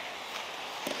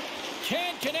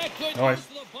 Can't connect. Good Nice. use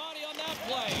of the body on that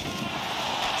play.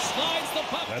 Slides the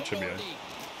puck. That to should be Morty.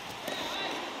 it.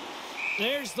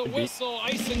 There's the whistle,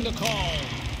 icing the call.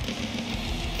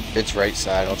 It's right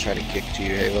side. I'll try to kick to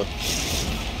you, Halo.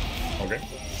 Okay.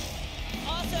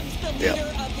 Awesome's the Yeah.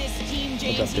 leader of this team, What's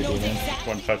James. up, He knows Big man? exactly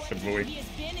One touch what to Bowie. he has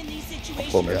been in these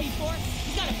situations Pull me up. before.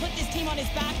 He's got to put this team on his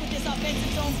back with this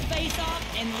offensive zone face-off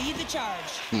and lead the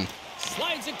charge.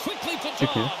 Slides it quickly to you.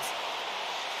 Dobbs.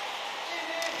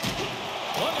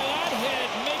 Look at that hit.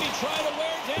 Maybe try to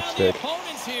wear down the Stick.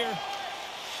 opponents here.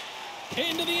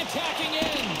 Into the attacking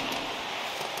end.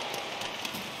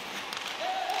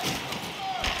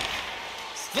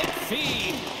 Slip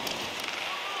feed.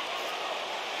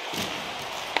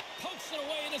 Pokes it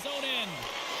away in his own end.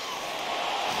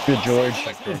 Good,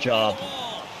 George. Good job.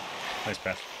 Nice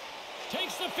pass.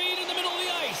 Takes the feed in the middle of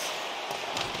the ice.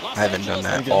 Los I haven't done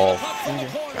Angeles that all. puck from the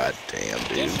corner. God damn, dude.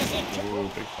 Dishes it to Ooh,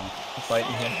 big fun.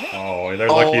 Fighting him. Oh, they're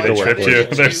lucky Oh, they I tripped tripped you. you.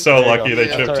 They're so There you lucky go. they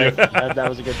That's tripped all you. right. that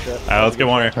was a good trip. Alright, let's get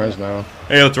one here. Turns now.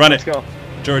 Hey, let's run it. Let's go.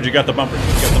 George, you got the bumper. You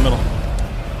got the middle.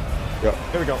 Yep.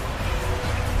 Here we go.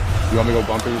 You want me to go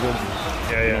bumper, you good?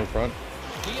 Yeah, In front?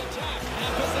 the attack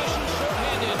and possession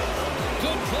short-handed.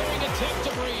 Good clearing attempt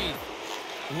to breathe.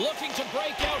 Looking to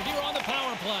break out here on the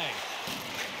power play.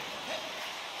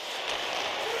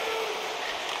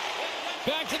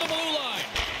 Back to the blue line.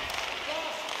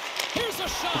 Here's a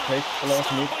shot. Okay, hello,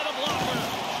 Stopped Nick. by the blocker.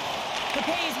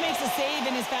 Capes makes a save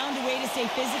and has found a way to stay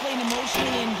physically and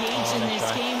emotionally engaged in nice this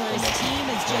try. game where his team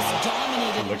has just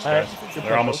dominated. Looks All right. fast. Good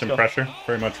They're puck. almost Let's in go. pressure.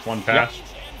 Very much one pass. And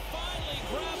finally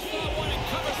grabs that one and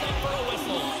covers that for a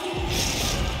whistle.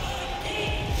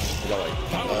 We got like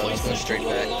Power play let's go set straight to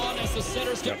roll back. on as the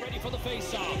centers get ready for the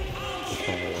face-off.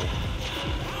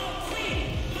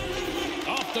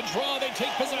 Off the draw, they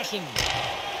take possession.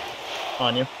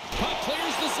 On you. Puck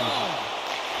clears the zone.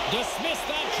 Dismiss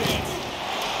that chance.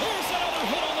 Here's another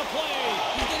hit on the play.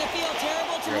 He's going to feel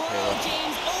terrible You're up, tomorrow, Halo.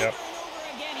 James. Over Yep. and over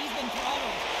again, he's been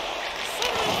throttled.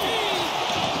 Center feed.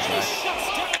 And he shuts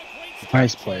down a great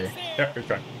Nice play. there. Yeah, good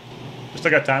try. We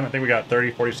still got time. I think we got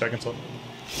 30, 40 seconds left.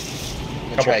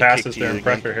 Couple passes there in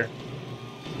pressure here.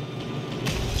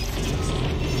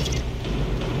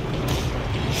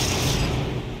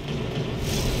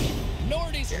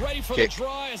 Nordy's ready for the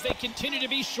draw as they continue to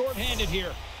be short-handed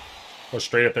here. Go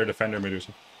straight at their defender,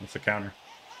 Medusa. That's the counter.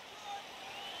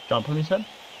 Jump on his head.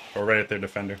 Go right at their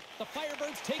defender. The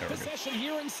Firebirds take possession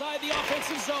here inside the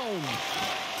offensive zone.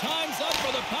 Time's up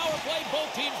for the power play.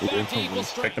 Both teams back to equal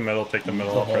strength. Take the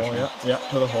middle, all hole, pressure. yeah,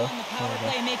 to the hole. The power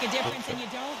play make a difference and you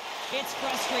don't. It's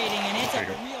frustrating and it's a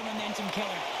real momentum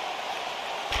killer.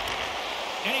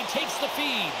 And he takes the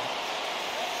feed.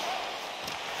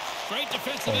 Great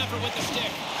defensive effort with the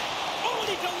stick. Oh, and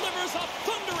he delivers a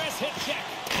thunderous hit check.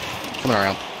 Coming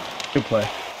around. Good play.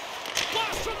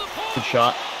 Good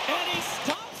shot. And he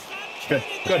stops that. Good.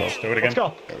 Good. Let's do it again. Let's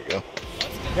go. There we go.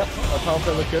 Yep. Our power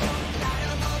play looked good.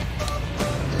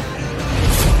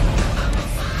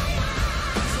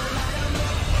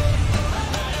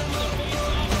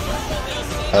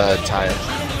 Tie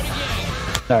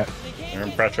it. Alright. They're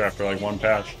in pressure after like one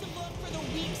patch.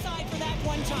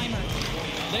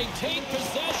 They take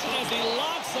possession as he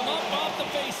locks them up off the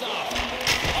face-off.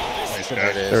 Nice There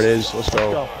it guy. is. There it is. Let's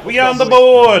go. We on the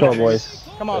board! Let's go, boys.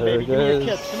 Come on, There baby. it Give me your is.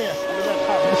 kids. Come here. Give me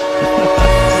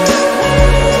that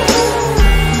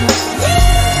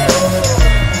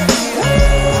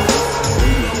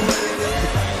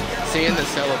Seeing the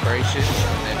celebration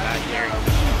and not hearing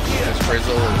Miss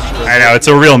Frizzle and Frizzle. I know, it's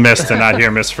a real miss to not hear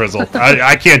Miss Frizzle.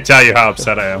 I can't tell you how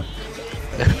upset I am.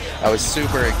 I was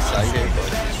super excited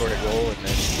when he scored a goal and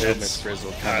then Miss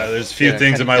Frizzle. There's a few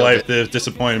things in my life that have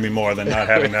disappointed me more than not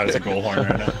having that as a goal horn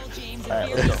right now.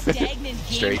 Stagnant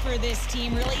game for this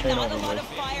team. Really not a lot of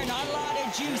fire, not a lot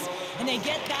of juice. And they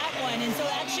get that one. And so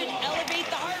that should elevate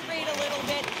the heart rate a little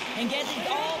bit and get it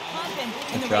all pumping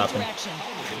in the right direction.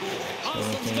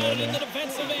 Austin's got it in the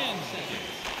defensive end.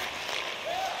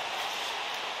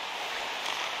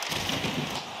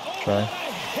 Try.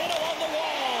 Hit along the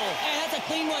wall. And that's a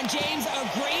clean one, James. A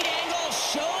great angle,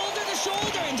 shoulder to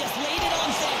shoulder, and just laid it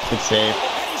on set. Good save.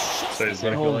 Saves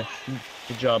Good the hold.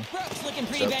 Good job. Brooks looking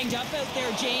pretty banged up out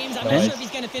there, James. I'm Nice. not sure if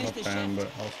he's going to finish the shift. but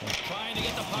also. Trying to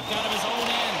get the puck out of his own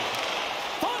end.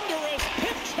 Thunderous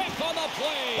hip check on the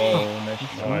play. Oh,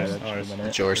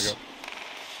 nice. Jorce.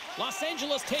 Los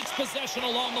Angeles takes possession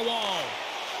along the wall.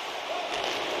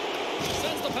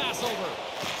 Sends the pass over.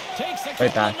 Takes a couple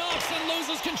Right back. of knocks and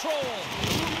loses control.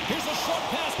 Here's a short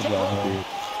pass to Good job,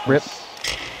 Brooks. dude. Rip.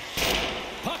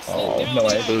 Puck slid Oh, down no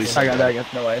the ice. ice. I got that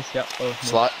against no ice. Yep. Oh,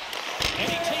 Slot. And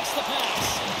he takes the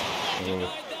pass.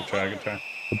 Good try, good try.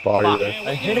 The body there. And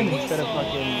I we hit get him a instead of whistle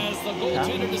fucking as the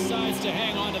goaltender decides to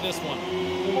hang on to this one.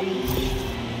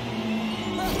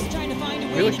 Brooks trying to find a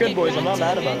way We look to good, get boys. back I'm not to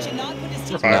mad the about bench it. and not put his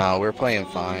team No, we're playing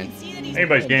fine.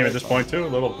 Anybody's game at this point too. A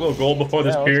little goal before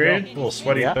this Yeah, let's period. go. A little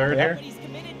sweaty Yeah, third yeah. here.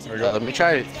 There we go. Let me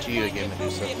try it to you again,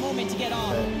 Medusa. moment to get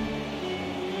on.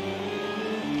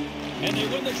 And they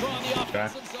win the draw on the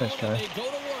offensive zone Nice try. and they go to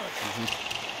work.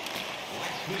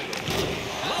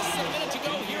 Less than a minute to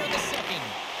go here in the second.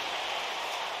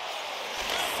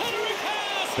 Centering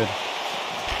pass. Good.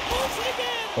 Moves it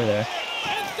again. We're there.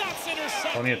 And that's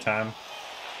intercepted. Plenty of time.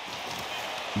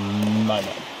 My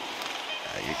bad.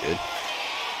 You're good.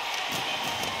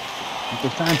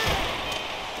 Good time.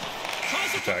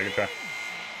 Good try, good try.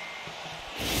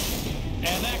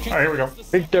 And that All right, here we go.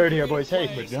 Big third here, boys. Hey.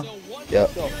 Good deal.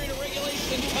 Yep. period of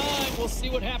regulation time. We'll see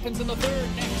what happens in the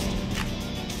third next.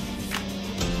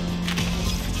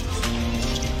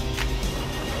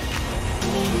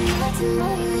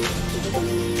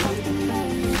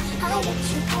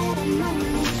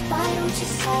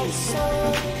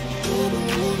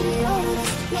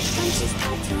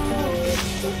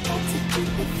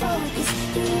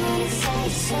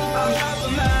 I got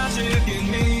the magic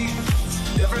in me.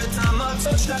 Every time I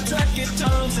touch that track, it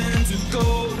turns into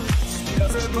gold.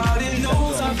 Everybody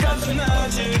knows I've got the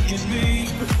magic in me.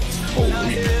 When I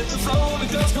hit the floor, the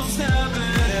girls come snapping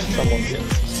at me.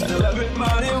 Now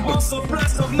everybody wants the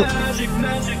blast of magic,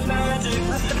 magic, magic,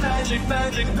 magic,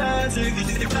 magic, magic,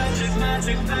 magic,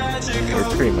 magic, magic.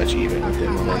 We're pretty much even with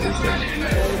them on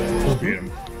everything. Beat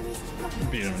him.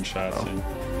 Beat him in shots. Too.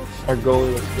 Our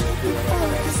goalie was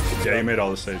good. Yeah, you made all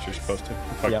the saves you're supposed to.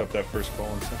 Fucked Yep. up that first goal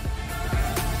and stuff.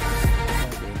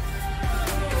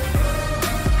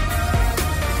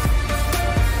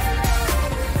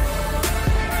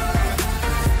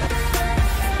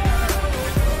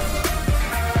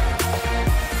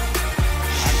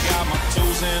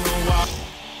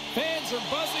 Fans are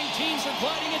buzzing. Teams are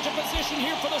gliding into position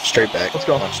here for the Straight back. Let's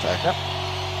go. Watch tie. Yep.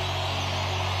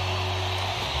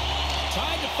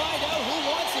 Time to find out who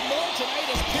wants it more tonight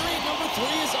as period number 3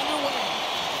 is underway.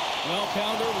 Well,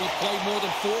 Pounder, we've played more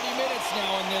than 40 minutes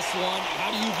now in this one.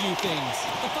 How do you view things?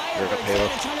 The Firebirds had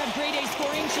a ton of grade A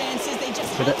scoring chances. They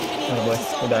just haven't been able to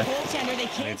solve the goaltender. They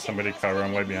can't. I need somebody to cover.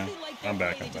 I'm way behind. I'm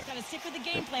back. They just gotta stick with the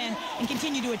game plan and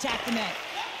continue to attack the net.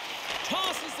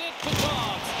 Tosses it to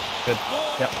Dobbs. Good.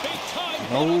 Yep.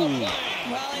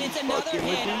 Well, and it's another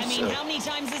hit. I mean, how many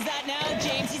times is that now,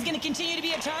 James? He's going to continue to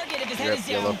be a target if his head is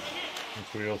down.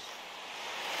 It's wheels.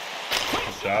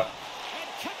 Good shot.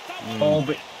 Oh,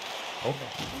 but... Oh.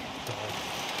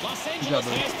 Los Angeles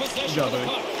has possession of the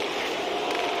puck.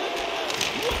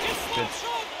 Good.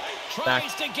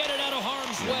 Tries to get it out of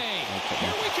harm's way. Here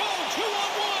we go,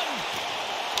 2-on-1.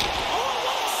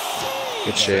 Oh,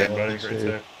 Good shit. Buddy, great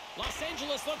save. Los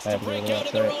Angeles looks to break out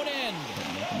of their own end.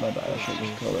 My bad, I should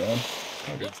just go around.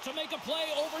 Looks to make a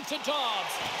play over to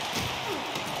Dobbs.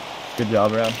 Good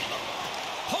job, Round.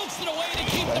 Pokes it away to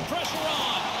keep the pressure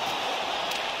on.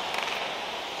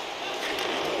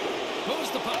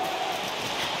 Moves the puck.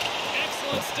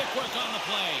 Excellent stick work on the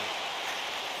play.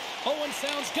 Owen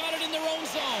Sound's got it in their own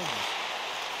zone.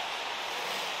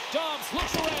 Dobbs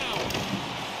looks around.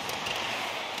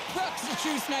 Brooks is a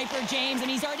true sniper, James, and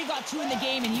he's already got 2 in the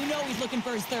game, and you know he's looking for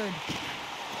his 3rd.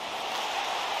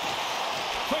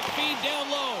 Quick feed down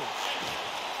low.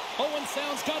 Owen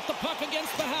Sound's got the puck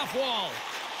against the half wall.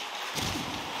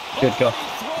 Good go.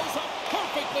 Throws up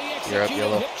perfectly You're up, executed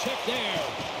Yellow. hip check there.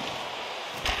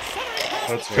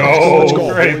 Let's go. Let's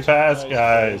go. Great pass,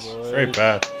 guys. Great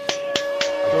pass.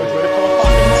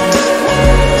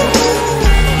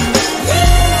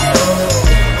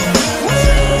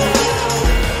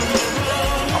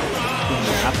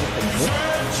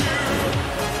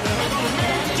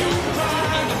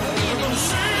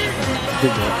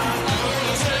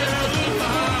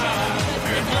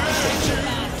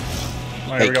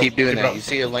 Hey, keep doing that. You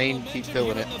see a lane, keep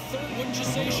filling it.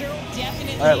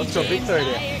 Alright, let's go big third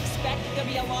here. I expect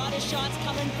there'll be a lot of shots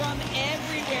coming from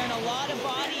everywhere and a lot of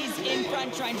bodies in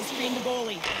front trying to screen the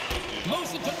goalie.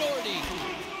 Moves it to Nordy.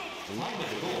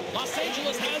 Los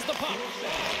Angeles has the puck.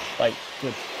 Fight.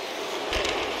 Good.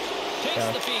 Takes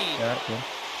the feed. Yeah, good.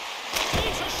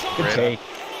 Takes a shot. Good take.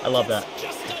 I love that.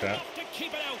 Just enough to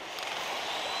keep it out.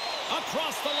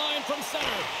 Across the line from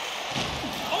center.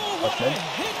 Oh, what a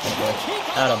hit to keep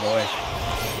it out. Attaboy.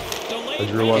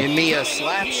 Give me a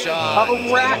slap shot.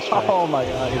 Oh, rat. Oh my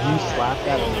god, if you slap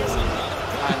that I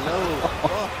know.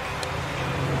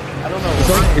 I don't know.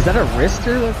 Is that a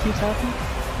wrister that keeps happening?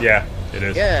 Yeah, it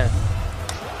is. Yeah.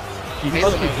 You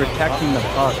must be protecting the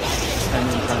puck.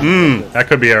 That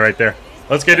could be it right there.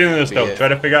 Let's get into this though. Try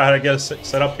to figure out how to get us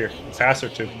set up here. Pass or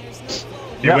two.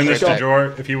 If you win this to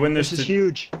George, if you win this is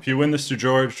huge. If you win this to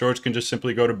George, George can just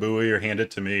simply go to Bowie or hand it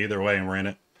to me. Either way, and we're in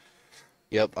it.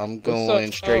 Yep, I'm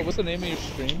going straight. What's the name of your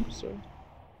stream, sir?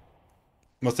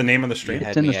 What's the name of the stream?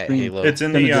 It's in the stream. It's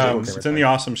in the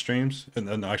awesome streams.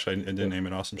 And actually, I didn't name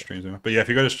it awesome streams. But yeah, if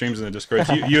you go to streams in the Discord,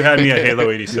 you had me at Halo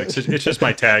 86. It's just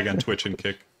my tag on Twitch and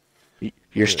Kick.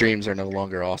 Your streams are no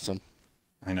longer awesome.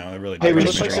 I know, it really Hey, we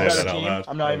does look make like me the say better that out team. loud.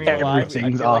 I'm not even gonna lie. I feel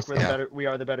like awesome. we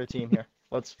are the better team here.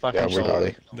 Let's fucking Yeah, show really.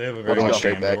 it. They have a We're very going good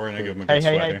straight game, back. but we're gonna give them a good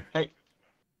sweat here. Hey.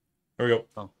 Here we go.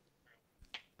 Oh.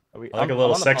 I like a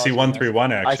little sexy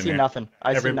 1-3-1 action. I see here. nothing.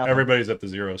 I see nothing. Everybody's at the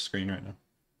zero screen right now.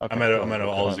 Okay, I'm at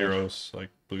all zeros, like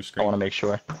blue screen. I want to make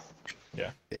sure.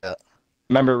 Yeah.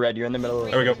 Remember, Red, you're in the middle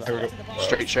of There we go. Here we go.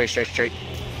 Straight.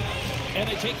 And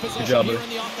they take possession job, here in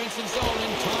the offensive zone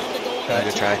and time to go on.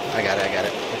 Good try. I got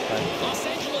it. Los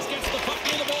Angeles gets the puck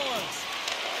near the boards.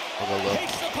 I'll go low.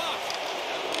 Takes the puck.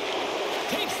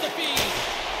 Takes the feed.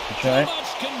 try. Too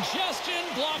much congestion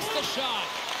blocks the shot.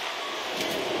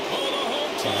 Oh, the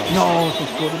home team. No,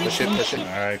 it's good. Push it.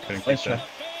 Alright, couldn't Nice keep try. that.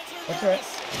 That's right.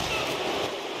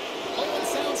 Owen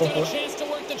Sound's got a chance to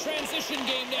work the transition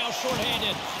game now,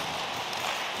 shorthanded.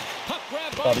 Puck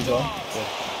grab by Bobby going. Dobbs.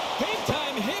 Big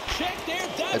time hip check there.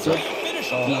 That's That's how it. you finish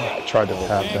a play. I tried to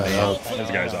tap that up.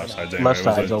 This guy's offsides. Left It was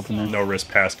side's a open there. No risk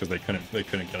pass because they couldn't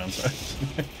get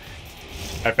onside.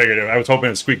 I figured I was hoping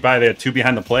to squeak by. They had two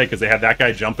behind the play because they had that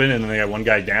guy jumping and then they had one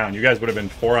guy down. You guys would have been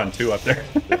 4-on-2 up there.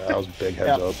 Yeah, that was big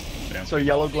heads up. Yeah. So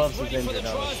Yellow Gloves is Ready for the injured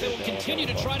now. draws that will continue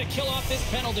to try to kill off this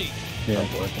penalty. Yeah.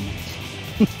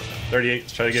 38.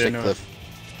 Let's try to get into it.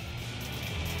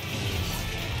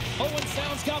 Owen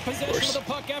Sound's got possession of the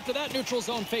puck after that neutral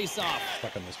zone face-off.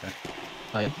 Fuck on this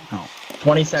guy.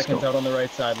 20 seconds out on the right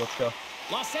side. Let's go.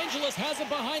 Los Angeles has it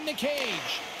behind the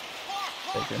cage.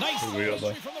 Nice Good wheels,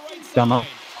 delivery from the right side. Come up.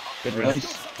 Good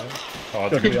risk. Oh,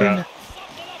 it's a good shot.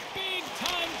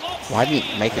 Why didn't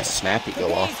you make it snappy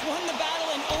go off? He's won the battle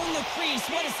and owned the crease.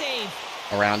 What a save.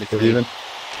 Around if Good you even.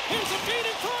 Here's a feed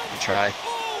in front. try.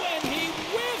 Oh, and he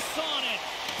whiffs on it.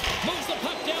 Moves the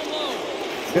puck down low.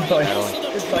 Good fight.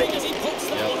 Good Good fight. As he pokes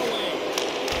that one away.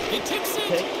 He takes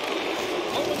it.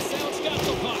 Owen Sound's got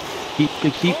the puck. Keep,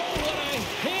 good keep. Oh, what a hit.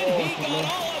 He got all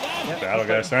of that. Battle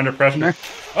guys, they're under pressure.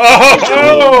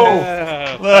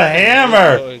 Oh! The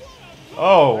hammer!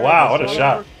 Oh, wow, what a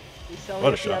shot.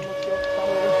 What a shot.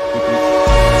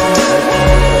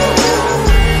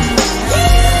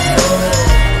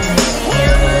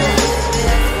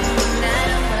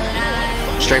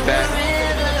 Straight back.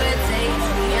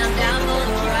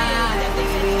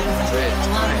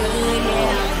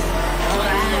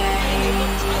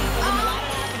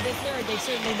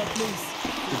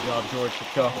 Good job, George.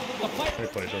 Let's go.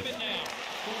 Great play, George.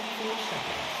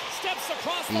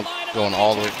 I'm going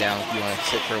all the way down if you want to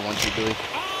sit for a 1-2 Billy.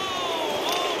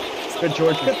 Good,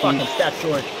 George. Good fucking stat,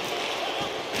 George.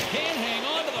 Can hang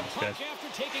on to the puck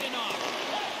after taking a knock.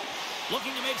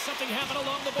 Looking to make something happen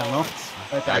along the Hello. boards.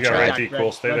 Right I back, got right right back, D,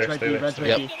 cool. Stay there, stay there.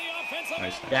 Yep.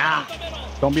 Nice. Yeah.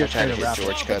 Don't be I tried afraid to of hit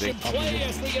rap. George cutting.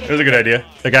 It was a good idea.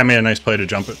 That guy made a nice play to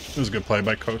jump it. It was a good play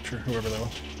by coach or whoever that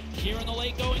was. Here in the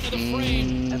late going to the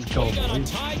frame. Let's go, We got a boys.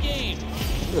 tie game.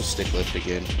 Go stick lift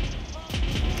again.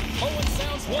 Owen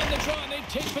Sounds won the draw and they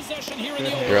take possession here in the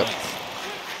You're up.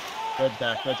 overnights. Good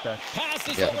back, good back.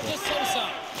 Passes Yep. over to Sosa.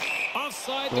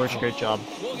 Offside. George, great job.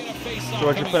 We'll get a face-off.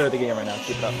 George, you're player of the game right now.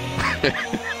 Keep it up.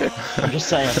 I'm just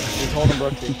saying. He's holding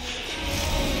Brooksy.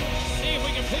 See if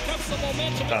we can pick up some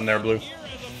momentum. Down there, Blue.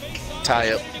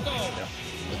 Tie up.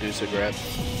 Medusa grab.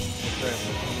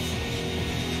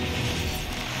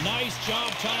 Nice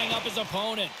job tying up his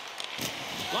opponent.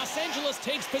 Los Angeles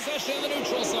takes possession in the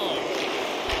neutral zone.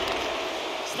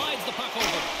 Slides the puck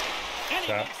over. And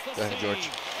he makes the Go ahead, George.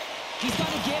 save. He's got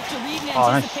a gift to read and Oh,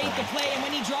 nice. anticipate the play, and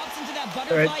when he drops into that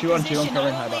Alright, butterfly 2-on-2, I'm position,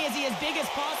 covering not high only back. is he as big as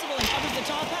possible and covers the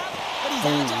top half, but he's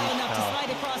agile enough to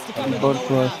slide across to cover the Both lower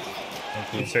close.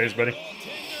 half. Good saves, buddy.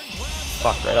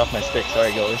 Fuck, right off my stick. Sorry,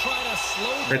 goalie.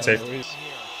 Great save. You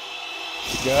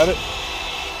got it.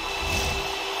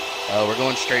 We're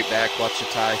going straight back. Watch the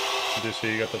tie. Just so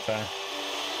you got the tie.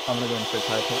 I'm gonna go in for a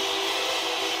tie put.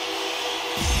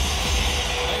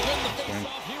 They win the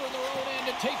face-off here in their own end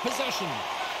and take possession.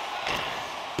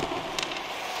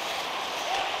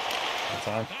 That's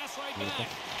on. Pass right back.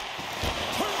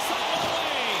 Turns that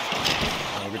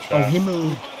one away. Oh, good Oh, shot. he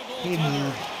moved. He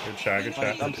moved. Good shot, good shot.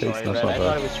 I'm sorry, That's Red. not I thought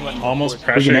bad. it was too much. Almost force.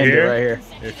 pressure We can end it here. right here.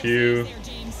 If you...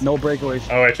 No breakaways.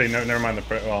 Oh, actually, no, never mind the...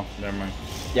 Well, never mind.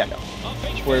 Yeah, no.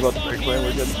 Just worry about the breakaway.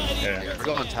 We're good. Yeah. We're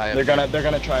going tie up. They're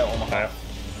gonna try Omaha. Tie up.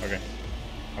 Okay.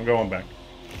 I'm going back.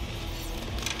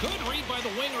 Good read by the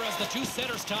winger as the two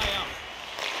centers tie up.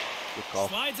 Good call.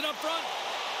 Slides it up front.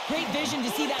 Great vision to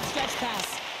see that stretch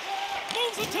pass.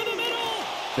 Moves it to the middle.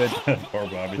 Good. Poor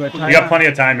Bobby. Good You time. got plenty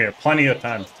of time here. Plenty of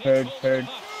time. Third.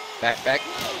 Back, back.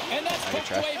 And that's Good poked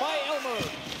try. away by Elmer.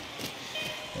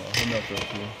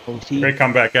 Great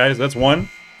comeback, guys. That's one.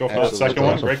 Go for the Absolutely. second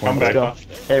one. Great comeback. Let's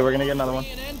go. Hey, we're gonna get another one.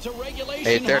 An end to regulation.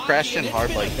 Hey, if they're hockey crashing is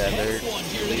hard the like that, they're next one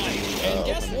here leaving tonight. you And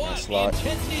guess open in what? the slot.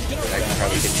 Intensity's gonna I can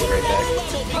probably get you right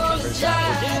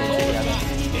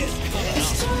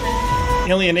back.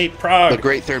 Alienate Prague. A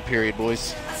great third period,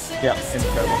 boys. Yeah,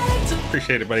 incredible.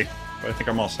 Appreciate it, buddy. But I think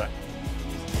I'm all set.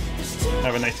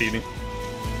 Have a nice evening.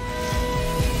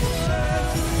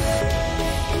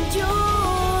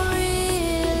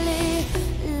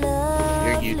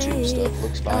 Your YouTube stuff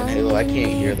looks fine. Halo, I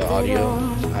can't hear the audio.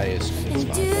 I assume it's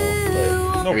fine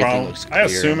though. But No everything problem. looks I clear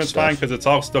assume and it's fine stuff. because it's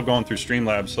all still going through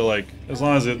Streamlabs. So like, as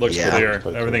long as it looks Yeah. clear,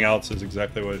 everything else is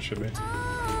exactly what it should be.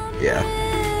 Yeah.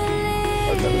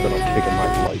 I've never been a pig in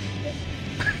my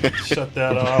life. Shut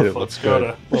that off. It Let's looks go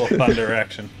good. to little thunder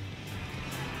action.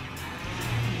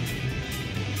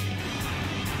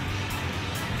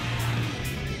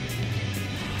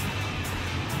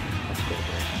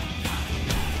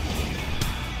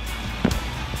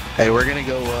 Hey, we're gonna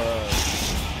go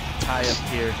tie up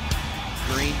here.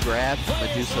 Green grab,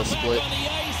 Medusa split.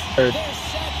 Third.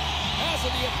 As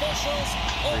of the officials,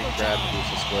 Green grab,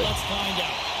 Medusa split. let's find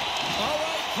out. All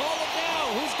right, call it now.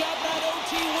 Who's got that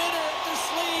OT winner up their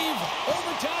sleeve?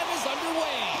 Overtime is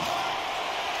underway.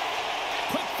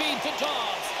 Quick feed to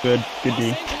Dobbs. Good Los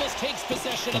D. Angeles takes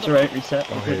possession That's of the alright, reset.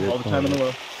 I hate Okay, it. all the time in the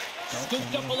world.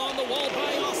 Scooped up along the wall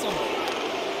by Awesome.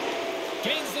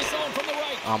 Gains the zone from the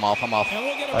right. I'm off. And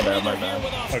we'll get a My bad, breather my here bad.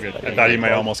 with Oh, Austin. good. I thought you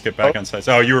might almost get back on sides.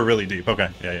 Oh, you were really deep. Okay.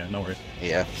 Yeah, no worries.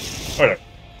 Yeah. Alright.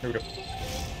 Here we go.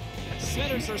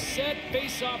 Centers are set.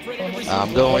 Face off ready to receive.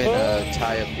 I'm going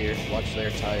tie up here. Watch their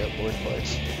tie up board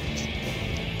plays.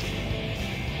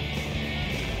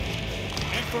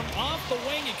 And from off the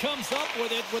wing, he comes up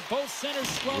with it with both centers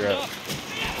scrummed You're up. up.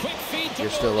 Quick feed to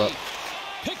You're still Murray. up.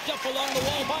 Picked up along the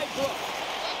wall by Brook.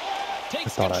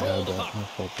 Takes thought I control had of the that.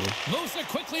 puck. Moves it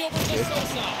quickly over to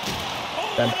Sosa.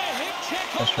 Oh, Ben. what a hip check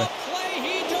on Nice the try. play.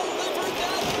 He delivered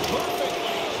that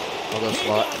perfectly. I'll go He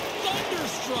slot. got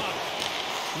thunderstruck.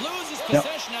 Loses Yep.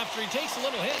 possession after he takes a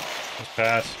little hit. Nice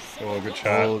pass. Oh, good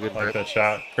shot. Oh, good like rip. that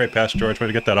shot. Great pass, George. Way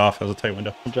to get that off. That was a tight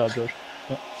window. Good job, George.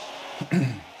 Yep.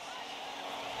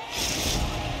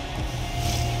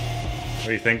 What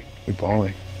do you think? We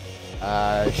balling.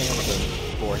 I think I'm gonna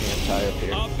forehand tie up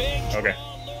here. A big Okay.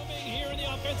 draw looming here in the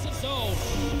offensive zone.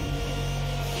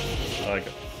 I like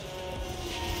it.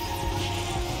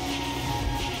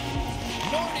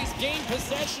 Nordy's gained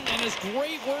possession and his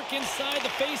great work inside the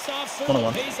face-off One circle on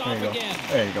one. pays There off you go. again.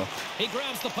 There you go. He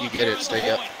grabs the puck. You get it, around stay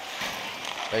the up. point.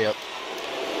 Stay up.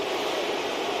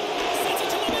 Sends it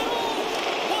to the middle.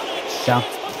 What a Down.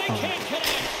 chance, but they can't connect.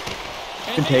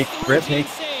 And Good take. makes the Grip routine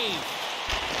take. save.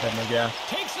 Had no gas.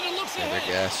 Takes it and looks Yeah, they're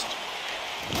ahead. gassed.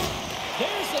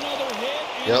 There's another hit.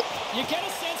 And Yep. you get a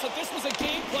sense that this was a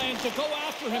game plan to go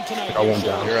after him tonight. I won't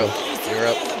down. You're up. You're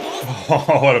up.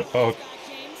 Oh, what a poke.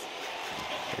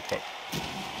 Good poke.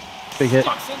 Big hit.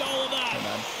 Ducks into all of that.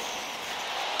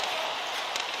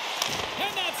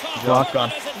 And that's off Block target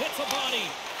gone. as it hits a body.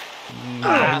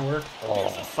 Oh,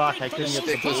 fuck. I couldn't get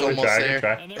the Stick was Good almost try, good there.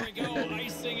 try. And there we go.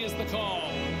 Icing is the call.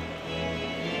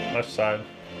 Left side.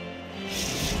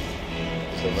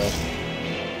 So left.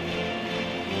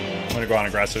 I'm gonna go on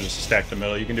aggressive just to stack the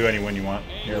middle. You can do any win you want.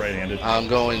 You're right-handed. I'm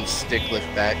going stick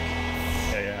lift back.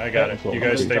 Yeah, I got it. You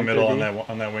guys stay middle on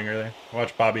that winger there.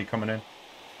 Watch Bobby coming in.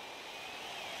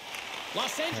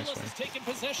 Los Angeles has taken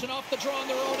possession off the draw on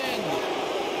their own end.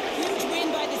 Huge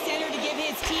win by the center to give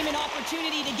his team an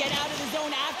opportunity to get out of the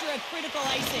zone after a critical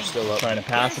icing. Still up. Trying to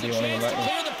pass it. Here's You a won't even chance to let me.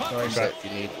 clear the puck Sorry, from Set if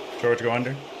you need. George, go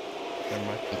under. Never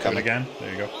mind. I'm Do it coming. again.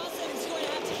 There you go. Awesome's going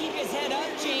to have to keep his head up,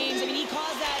 James. I mean, he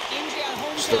caused that injury at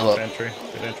home. Still Good up. entry.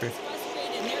 Good entry. He's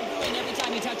frustrated, and they're booing every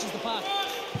time he touches the puck.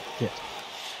 Shit.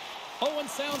 Owen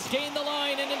Sounds gained the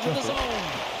line and into the zone.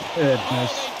 Good. Oh,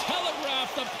 Nice. they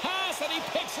telegraph the pass and he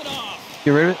picks it off.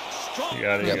 Get rid of it. Strong You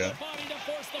got it. You Yep. got it. body to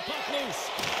force the puck loose.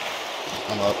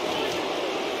 I'm up.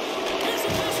 Here's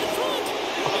a pass in front.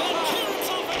 And a clearance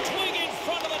off a twig in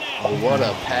front of the net. Oh, what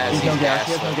a pass. He's He's no gas. gassed.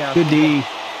 He has no up. gas. Good D.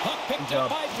 Puck picked Good up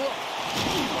job. by Brook.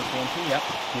 Yep.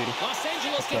 Beauty. Los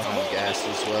Angeles gets a I'm hold of it. gassed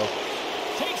as well.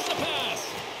 Takes the pass.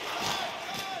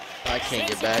 I can't Sends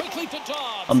get it back. quickly to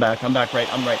Dobbs. I'm back. I'm back. Right.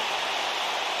 I'm right.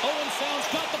 Owen Sounds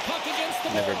got the puck against the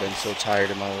Never boards. been so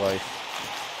tired in my life.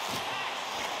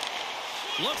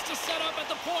 Looks to set up at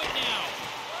the point now.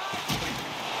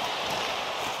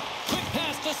 Quick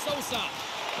pass to Sosa.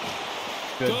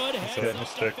 Good That's it. heads Nice up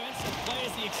stick. defensive play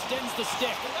as he extends the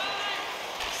stick.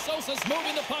 Sosa's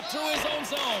moving the puck through his own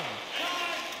zone.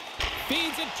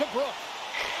 Feeds it to Brook.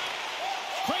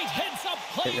 Great heads up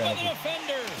play by the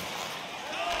defender.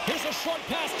 Here's a short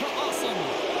pass to Awesome.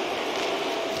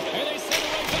 And they send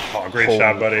it right back. Oh, great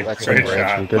shot, buddy. That's Great a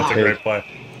shot. good That's a take. great play.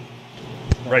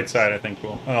 Right side, I think.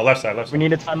 Cool. Oh, no, left side. Left We side.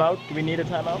 need a timeout. Do we need a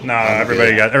timeout? No, I'm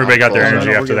everybody good. got their I'm energy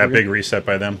cool. after We're that good. big reset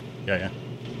by them. Yeah, yeah.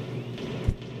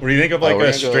 What do you think of like we're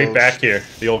a gonna straight go- back here?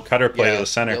 The old cutter play Yeah, to the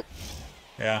center. yep.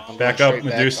 Yeah. I'm Back going up, straight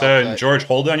back, Medusa, off and that. George.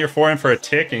 Hold on your forehand for a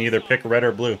tick and either pick red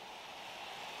or blue.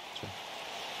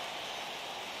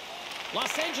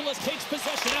 Los Angeles takes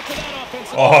possession after that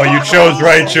offensive. Oh, you chose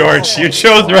right, George. You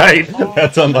chose right.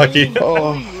 That's unlucky.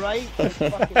 All Right, the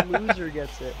fucking loser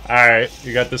gets it. right,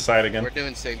 you got this side again. We're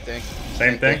doing same thing.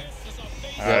 Same thing.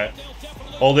 All Yep. right.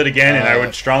 Hold it again, and I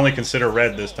would strongly consider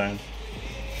red this time.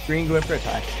 Green going for a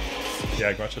tie.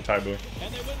 Yeah, watch the tie, boy.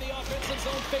 And they win the offensive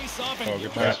zone face-off. Oh, And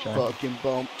good Nice pass. try. Fucking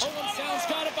bumped. Owen Sounds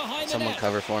got it behind the Someone net.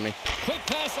 cover for me. Quick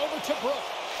pass over to Brook.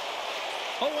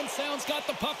 Owen Sounds got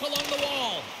the puck along the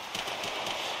wall.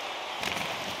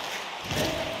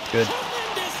 Good.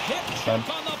 Tremendous hip Done.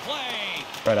 check on the play.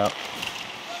 Right up.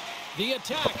 The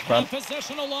attack Front. have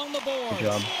possession along the boards. Good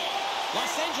job.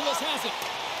 Los Angeles has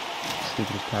it.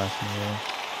 Stupidest pass in the world.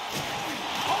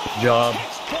 Good job.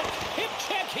 Textbook hip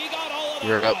check. He got all of that.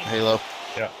 You're up, right. Halo.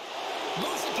 Yeah.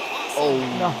 Moves it to Awesome.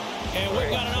 Oh, No. And we've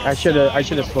got an I shoulda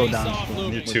offside slowed down. face-off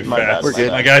loop. You're too My bad. fast. We're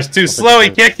good. My guy's too slow. He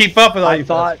can't keep up with all I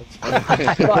thought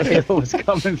it was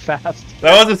coming fast.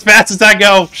 That was as fast as I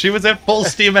go. She was at full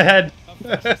steam ahead.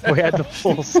 We had the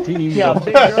full steam. Yeah, going.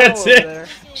 big girl That's over it. there.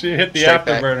 She hit the Straight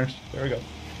back. afterburners. There we go.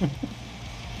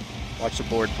 watch the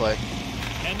board play.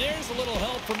 And there's a little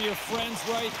help from your friends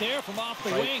right there from off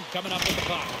the wing coming up with the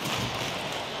puck.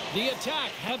 The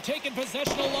attack have taken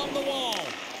possession along the wall.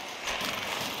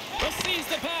 Receives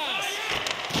the pass.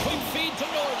 Quick feed to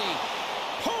Nordy.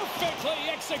 Perfectly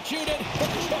executed.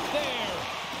 Hook check there.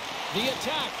 The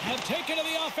attack have taken to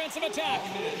the offensive attack.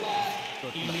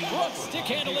 Brooks stick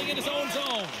handling in his own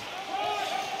zone.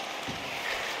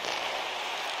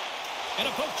 And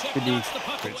a poke check Good knocks the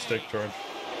puck Great away. stick, George.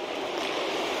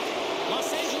 Los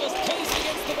Angeles placed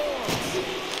against the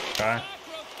boards. Okay.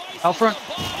 Out front.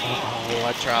 Oh,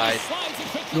 I tried.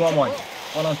 Two on one.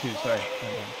 1 on 2, sorry.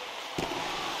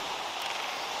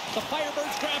 The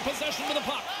Firebirds grab possession with the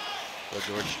puck. Go,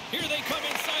 George. Here they come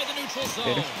inside the neutral zone.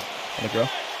 Gator. Let it go.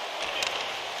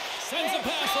 Sends a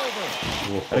pass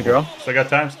over. Let it go. Still got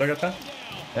time, still got time.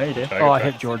 There you did. Okay, Oh, I good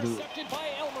hit try. George. Intercepted by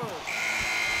Elmer.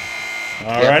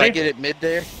 Yeah, if I Alrighty. get it mid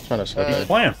there, Trying to switch. Good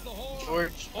plan.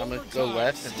 George, I'm gonna go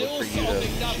left and look for you to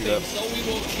shoot up. So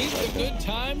we will keep the good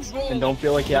times rolling. And don't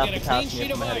feel like you have We'll to get a pass clean me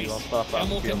sheet from of ahead of you. I'll ice, stuff up and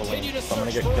we'll if you have a continue win. to So I'm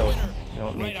gonna search get for a killed. winner You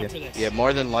don't right need after to. this. Yeah,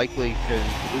 more than likely, because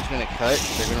who's gonna cut?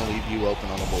 They're gonna leave you open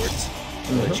on the boards.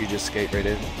 So that you just skate right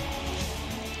in.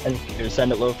 And either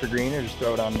send it low for green or just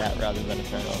throw it on net rather than a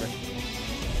turnover.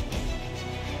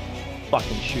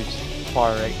 Fucking shoots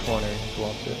far right corner. Go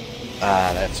up to it.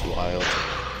 Ah, that's wild.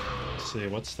 Let's see,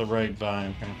 what's the right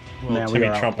vibe here? Well, Man, Timmy we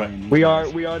are Trumpet. outplaying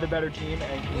these we are the better team,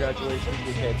 and congratulations,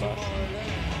 we paid less.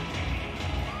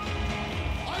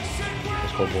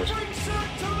 Let's go, boys.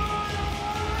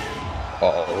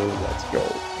 Oh, let's go.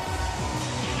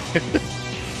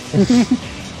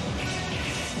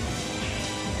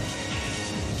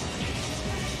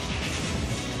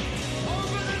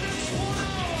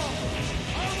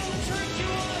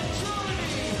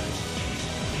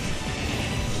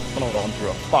 I'm gonna run through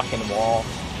a fucking wall.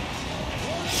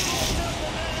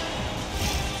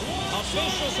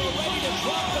 Officials are ready to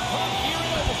drop the puck here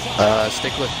in overtime.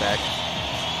 Stick lift back.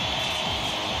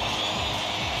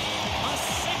 A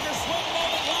sink or swim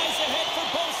moment lies ahead for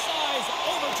both sides.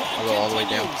 Overtime I'll go all the way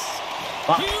down.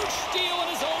 continues. Huge steal in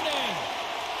his own end.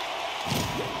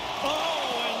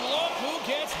 Oh, and look who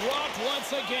gets rocked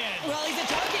once again. Well, he's a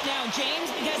target now, James,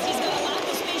 because he's got a lack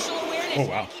of spatial awareness. Oh,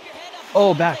 wow. Keep your head up.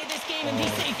 Oh, back. Play this game and be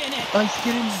safe in it. Let's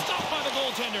get in. Stopped by the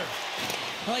goaltender.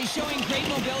 Well, he's showing great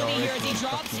mobility here as he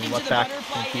drops into Left the back.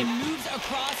 butterfly Thank you. and moves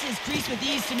across his crease with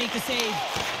ease to make the save.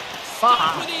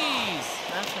 Stopped with ease.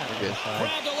 We're good.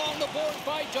 Grabbed along the board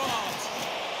by Dobbs.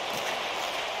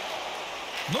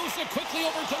 Moves it quickly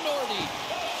over to Nordy.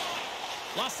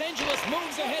 Los Angeles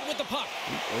moves ahead with the puck.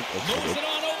 Moves it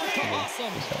on over to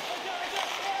Awesome.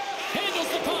 Handles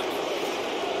the puck.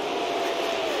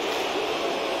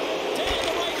 Down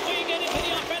the right wing and into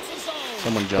the offensive zone.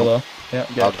 Someone jump. Hello. Yeah,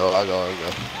 I'll good. go.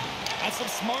 That's some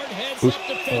smart heads Who's- up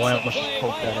Oh, I defensive almost play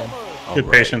poked by that in. Elmer.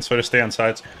 Good patience, so to stay on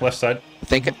sides. Left side. I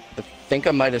think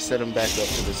I might have set him back up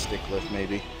to the stick lift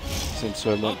maybe, since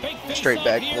I A went big straight face-off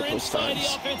back here both those inside the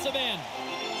times. offensive end.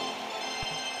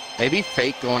 Maybe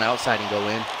fake going outside and go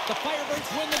in. The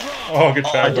Firebirds win the draw. Oh, good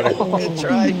try, buddy. Good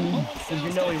try. Because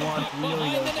we know he wants, we know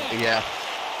he Behind the knows. net. Yeah.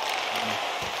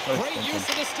 Great use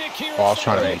of the stick here. Oh, I was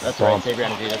trying to inside. make That's right, save your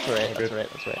energy. That's right, that's right,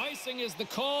 that's right. Icing is the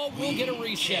call. We'll get a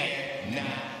reset.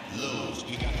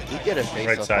 You get a face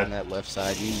Right up side. on that left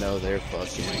side, you know they're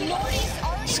fucking Nordy's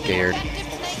already scared.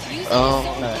 effective tonight, using his Oh.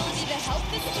 own ability to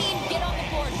help this team get on the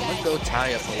board, I'm guys. gonna go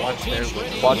tie up and watch their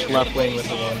win. Watch left wing with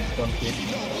the one key.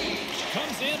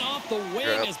 Comes in off the wing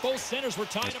You're up. as both centers were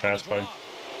tied Nice up. pass, in the buddy. draw.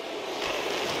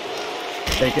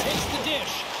 Take it. Takes the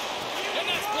dish. And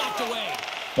that's blocked away.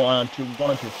 1 on 2, 1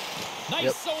 on 2. Nice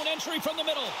Yep. zone entry from the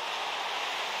middle.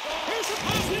 Here's a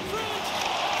pass in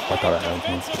front. I thought I had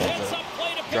him. Defensive heads up play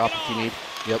to pick Drop it if you off. need.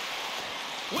 Yep.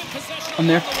 With possession I'm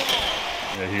there. along the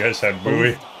wall. Yeah, you guys had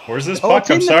buoy. Where's this Oh, puck? it's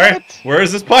I'm in sorry. net. Where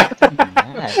is this puck?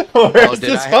 Oh, Where's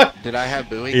this puck? did I have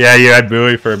buoy? Yeah, you had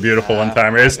buoy for a beautiful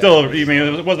one-timer. It's okay. still, I mean,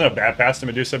 it wasn't a bad pass to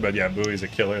Medusa, but yeah, buoy's a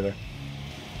killer there.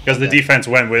 Because the Okay. defense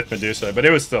went with Medusa, but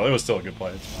it was still a good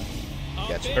play. It's fine.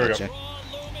 Gotcha. Here we go. Gotcha.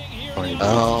 Looming here in the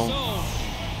Um, zone.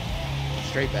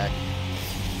 Straight back.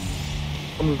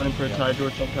 I'm moving for a tie,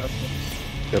 George. Don't pass me.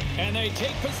 And they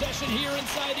take possession here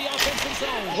inside the offensive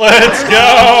zone. Let's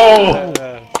go!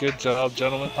 Good job,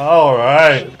 gentlemen. All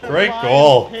right, great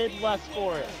goal. Paid less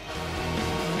for it.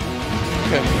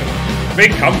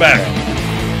 Big comeback.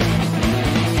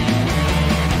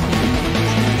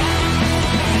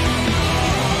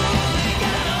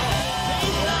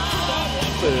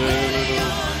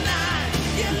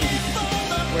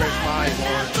 Where's my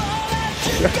horn?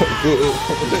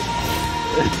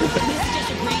 This is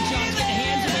just a great job to get the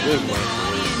hands of it on the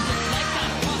body and deflect that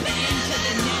puck into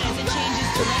the net as it changes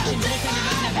direction. Goaltender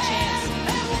doesn't have a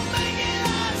chance.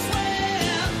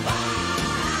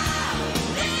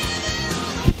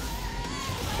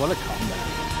 What a comeback.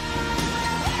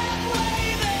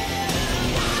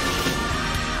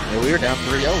 Yeah, we were down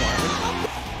 3-0,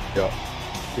 weren't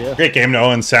Yeah. Great game to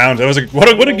Owen Sound. It was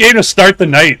what a game to start the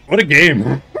night. What a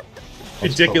game.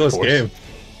 Ridiculous course. game.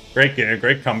 Great game,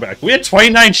 great comeback. We had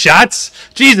 29 shots?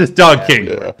 Jesus, Dog King.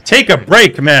 Yeah. Take a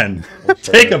break, man.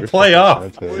 Take a play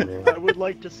off. I would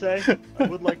like to say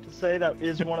that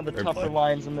is one of the tougher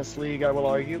lines in this league, I will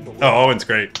argue. But oh, Owen's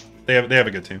great. They have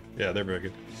a good team. Yeah, they're very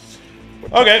good.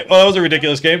 Okay, well that was a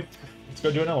ridiculous game. Let's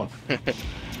go do another one.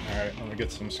 Alright, I'm gonna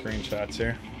get some screenshots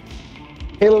here.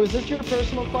 Halo, is this your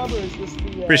personal club or is this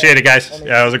the... Appreciate it, guys.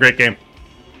 Yeah, it was a great game.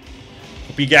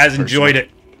 Hope you guys enjoyed it.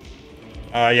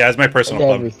 Yeah, it's my personal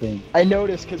club. I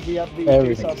noticed because we have the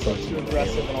face-off so too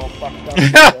aggressive and all fucked up.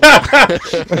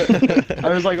 I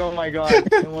was like, oh my god.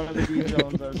 In one of the D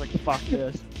zones, I was like, fuck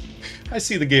this. I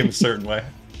see the game a certain way.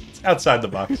 It's outside the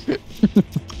box.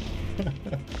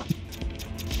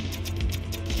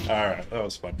 Alright, that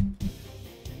was fun.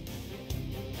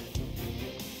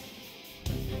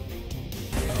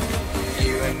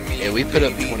 Yeah, we put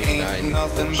up 29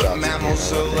 shots.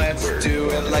 So let's do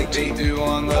it like they do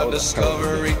on the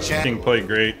Discovery Channel. King played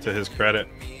great to his credit.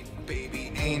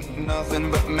 Ain't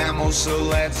nothing but mammals, so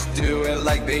let's do it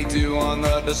like they do on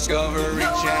the Discovery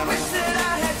Channel.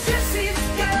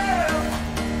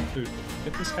 Dude,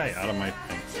 get this guy out of my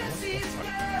thing.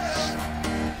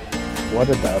 What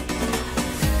about?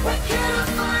 Why can't I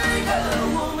find a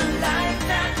woman like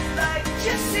that, like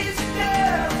Jesse's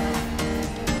girl?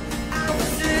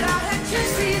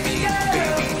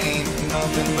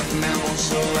 Nothing but mammals,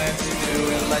 so let's do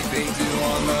it like they do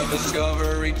on the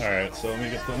Discovery. Alright, so let me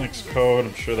get the next code.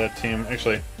 I'm sure that team...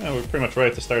 Actually, yeah, we're pretty much right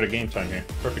at the start of game time here.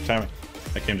 Perfect timing.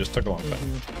 That game just took a long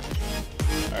time.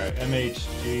 Alright,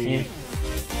 MHG...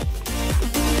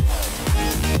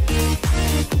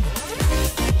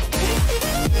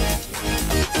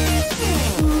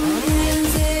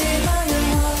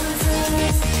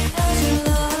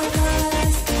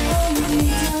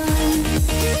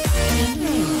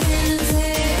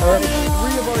 Alright, 3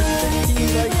 of our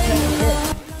 16 right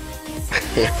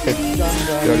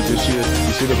Did you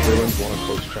see the Bruins won a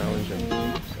close challenge and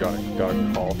got a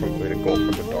call from a goal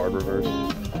from the dart reverse?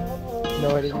 No,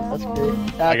 I didn't. That's great.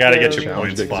 I gotta get your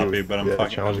points, Floppy, but I'm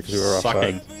fucking challenged because we were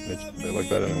sucking. offside. They looked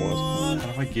better than it was.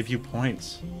 How do I give you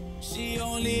points?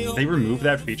 They removed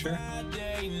that feature?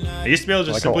 I used to be able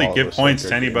to just simply give points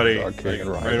to anybody like,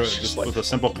 right, just with a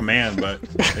simple command, but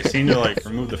they seem to like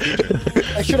remove the feature.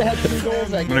 I should have had 3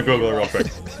 goals. I'm gonna Google it real quick.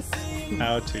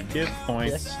 How to give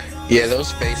points. Yeah,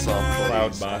 those face-off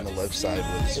plays on the left side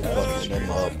was fucking them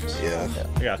up. Yeah.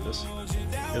 I got this.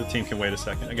 The other team can wait a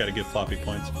second. I gotta give Floppy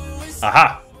points.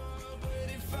 Aha!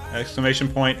 Exclamation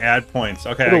point, add points.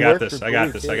 Okay, I got this. I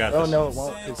got this. I got this. Oh no, it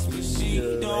won't.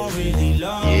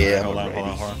 Yeah. Hold on.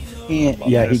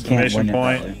 Yeah, he can't exclamation win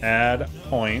point, it. add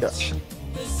points.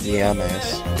 Yeah,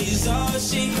 nice.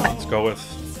 Let's go with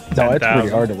 10,000. No, it's pretty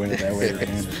hard to win it that way.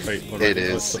 Wait, It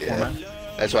is, yeah.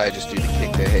 That's why I just do the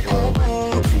kick to Halo.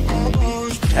 Hope you can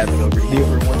maybe tap it over the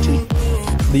over 1 team.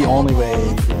 The only way to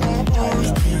tie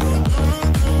it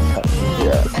up.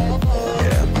 Yeah.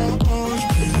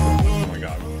 Oh my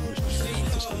god.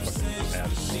 Just fucking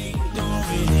add.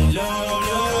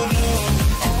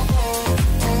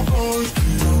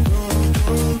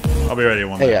 I'll be ready in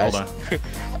 1 minute. Hold on.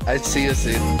 I see us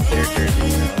in their jersey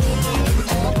now.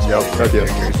 Yep,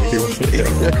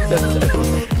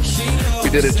 We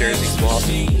did a jersey swap.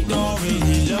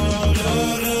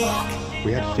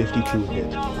 We had 52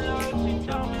 hits. I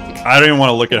don't even want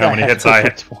to look at how many hits I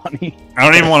had. I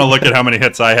don't even want to look at how many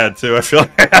hits I had too. I feel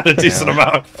like I had a decent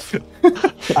amount.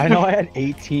 I know I had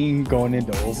 18 going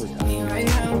into overtime.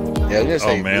 Yeah,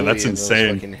 oh man, that's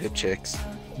insane. Hip checks.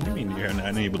 What do you mean you're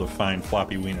unable to find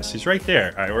Floppy Weenus? He's right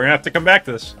there. All right, we're gonna have to come back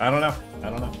to this. I don't know.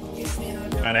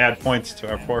 Trying to add points to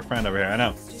our poor friend over here. I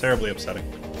know. It's terribly upsetting.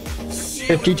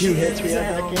 52 hits we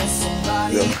had that game.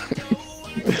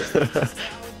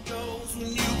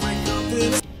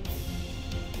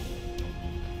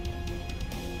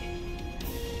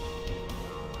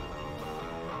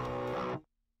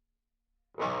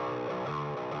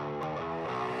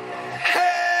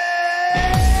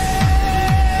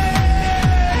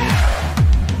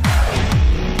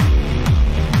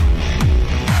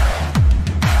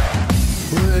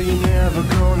 Well, you're never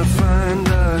gonna find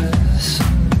us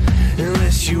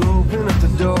unless you open up the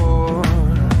door.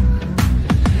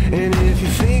 And if you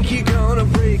think you're gonna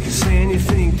break us and you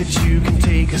think that you can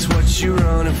take us, what you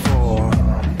running for?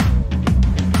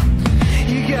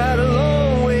 You got a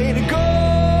long way to go.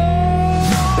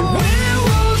 And we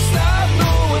won't stop, no,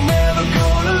 we're never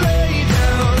gonna lay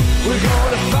down. We're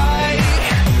gonna fight,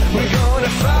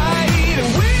 and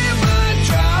we might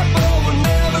drop, but we're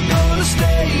never gonna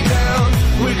stay down.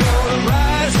 We're gonna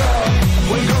rise up,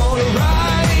 we're gonna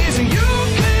rise, and you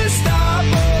can't stop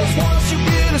us once you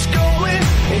get us going,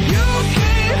 and you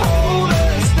can't hold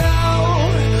us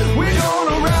down. We're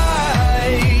gonna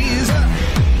rise.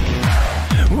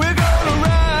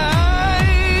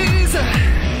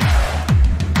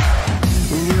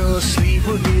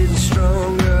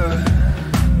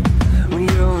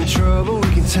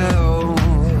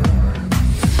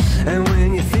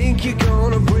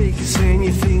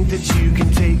 that you can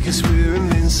take us, we're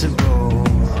invincible.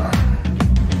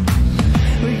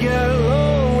 We got a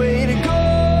long way to go.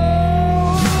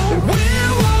 And we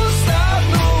won't stop,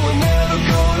 no, we're never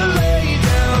gonna lay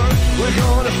down. We're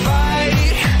gonna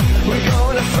fight, we're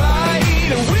gonna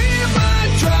fight. And we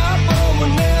might drop, but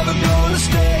we're never gonna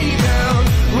stay down.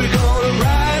 We're gonna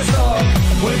rise up,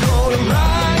 we're gonna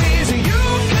rise. And you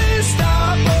can't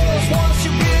stop us once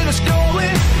you get us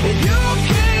going. And you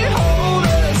can't hold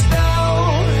us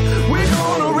down. We're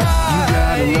gonna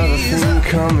rise. You got another thing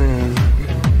coming.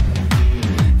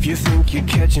 If you think you're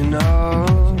catching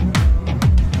up,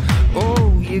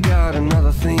 oh, you got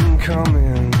another thing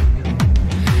coming.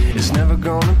 It's never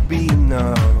gonna be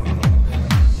enough.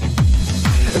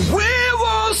 And we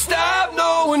won't stop,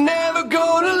 no, we're never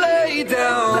gonna lay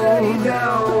down. Lay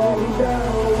down.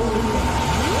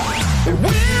 And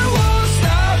we won't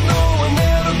stop, no, we're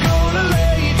never gonna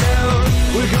lay down.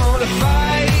 We're gonna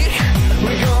fight,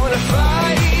 we're gonna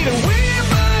fight. And we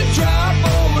might drop,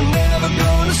 but we're never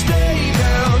gonna stay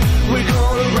down. We're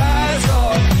gonna rise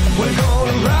up, we're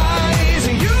gonna rise.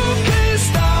 And you can't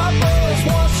stop us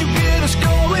once you get us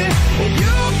going. And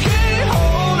you can't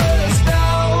hold us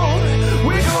down.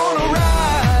 We're gonna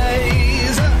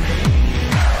rise,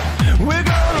 we're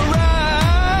gonna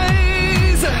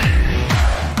rise.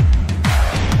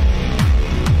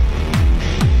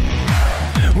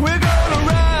 We're gonna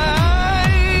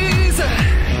rise.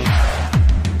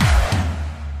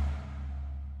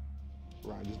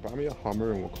 Ryan, just buy me a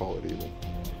Hummer and we'll call it even.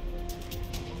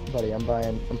 Buddy, I'm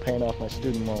paying off my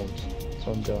student loans,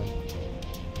 so I'm done.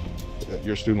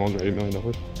 Your student loans are $8 million.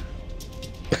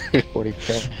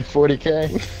 40K.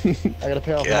 40K. I gotta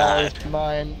pay off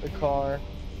mine, the car.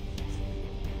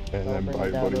 And then buy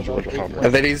your buddy George a Hummer.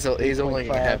 And then he's only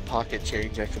gonna have pocket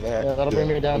change after that. Yeah, that'll bring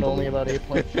me down to only about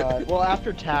 8.5. Well,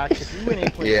 after tax, if you win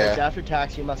 8.6, Yeah. after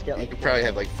tax, you must get like. You could probably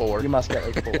have like 4. You must get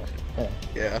like 4. Yeah.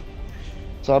 Yeah.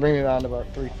 So I'll bring me down to about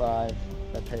 3.5.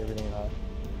 That pay everything off.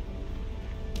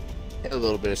 A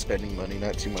little bit of spending money,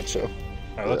 not too much so.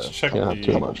 Alright, let's check Can't the, have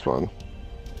too much fun.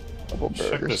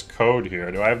 check this code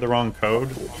here. Do I have the wrong code?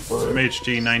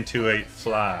 MHG928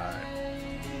 fly.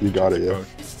 You got it, yeah.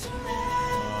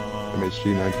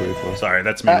 MHG928 fly. Sorry,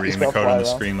 that's me reading the code on the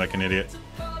screen like an idiot.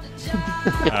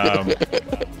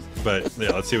 But yeah,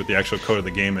 let's see what the actual code of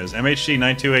the game is.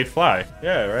 MHG928 fly.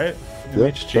 Yeah, right? Yeah,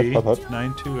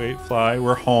 MHG928 fly.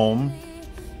 We're home.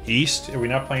 East. Are we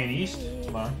not playing East?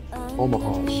 Come on.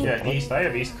 Omaha. Yeah, East. I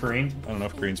have East Kareen. I don't know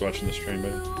if Kareen's watching the stream,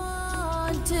 but.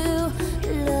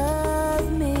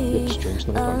 Strings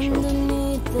in the front show.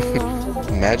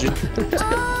 Imagine. I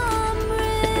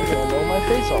know my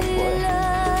face off play.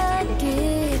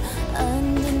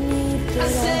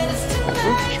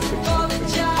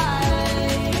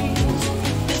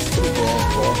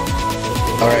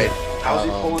 Alright.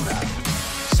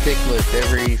 Stick lift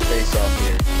every face off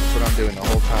here. That's what I'm doing the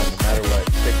whole time, no matter what.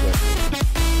 Stick lift.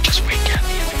 Just wink at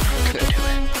me if you're not gonna do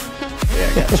it. Yeah,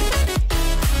 I got you.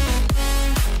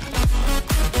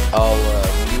 I'll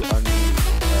mute, unmute,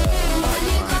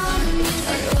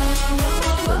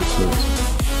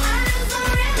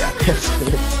 yeah.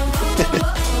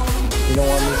 You don't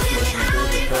want me to listen to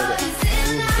it.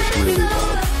 It's really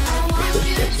loud.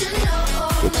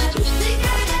 It's just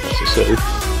necessary.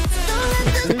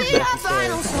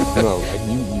 No, like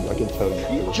I can tell you.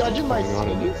 You judging my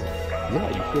sneeze? Yeah,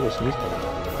 you feel the sneeze coming on.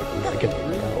 Like, I can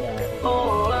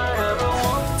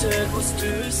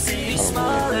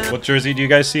What jersey do you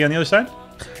guys see on the other side?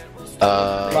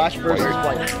 Black versus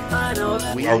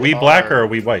white. Are we black or are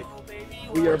we white?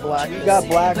 We are black. You got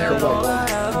black or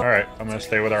white. Alright, I'm gonna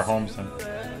stay with our homes then.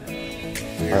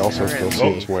 I also still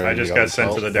see this way. I just got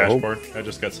sent to the dashboard. I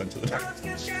just got sent to the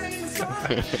dashboard.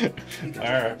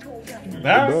 Alright.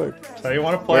 Nah, that's how you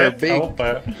want to play it. I will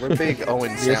play it. We're big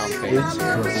Owen Sound fans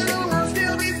here.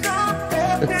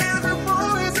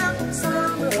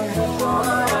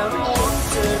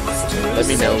 Let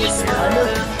me know when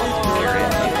you're in.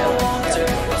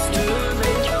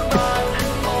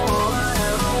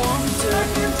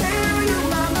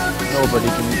 Nobody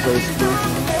can replace Bruce.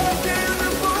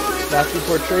 Matthew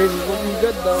Portrays is looking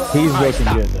good though. He's looking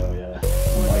good though, yeah.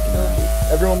 I'm liking that.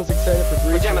 Everyone was excited for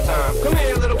Bruce. Pajama time. Come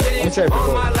here, little bitty. I'm excited for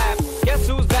On my lap. Guess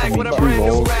who's back with a brand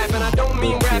new rap? And I don't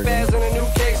mean rap as in a new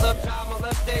case. Up top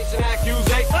molestation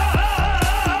accusation.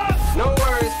 No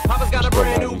worries. Papa's got a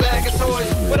brand new bag of toys.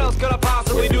 What else could I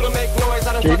possibly do to make noise?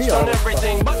 I done touched on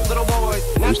everything but little boys.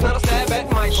 That's not a stab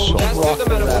at Michael. That's just a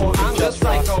metaphor. I'm just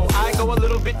psycho. I go a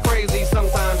little bit crazy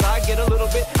sometimes. I get a little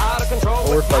bit out of control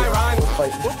with my rhymes.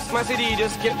 Whoops, my CD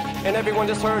just skipped. And everyone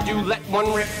just heard you let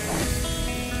one rip.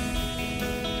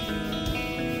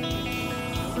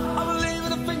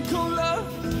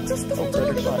 Oh,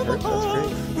 Frederick's not hurt. That's great.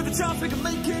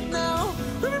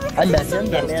 I met him.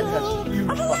 That man has huge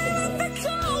fucking hands.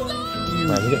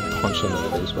 Man, you get punched in the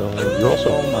face, bro. You're also.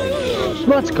 Oh my gosh.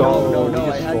 Let's go. No,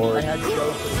 I had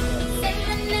Joe.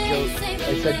 I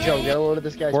said, Joe, get a load of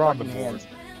this guy's fucking hands.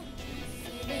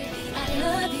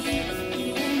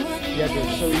 Yeah,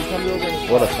 dude, so you come over and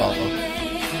what a follow.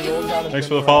 Thanks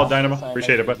for the follow, Dynamo.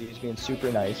 Appreciate it, bud. He was being super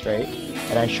nice, right?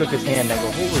 And I shook his hand and I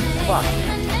go, holy fuck. I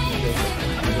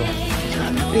go, he's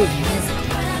got big hands.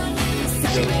 He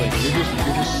goes like,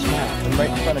 you're just small. I'm right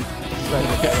in front of the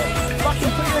guy.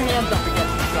 Fucking put your hands up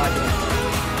against the side.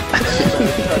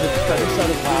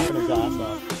 started laughing his ass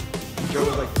off. And Joe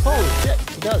was like, holy shit,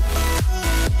 he does.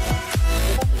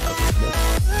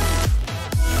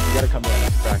 You gotta come to that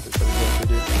next practice.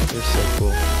 They're so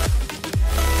cool.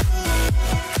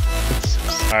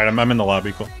 Alright, I'm in the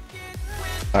lobby, cool.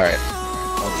 Alright.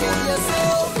 I'll go in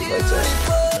and lights out.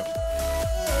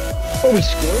 Oh, we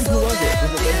scored? Who was it?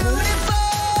 Was it Lincoln?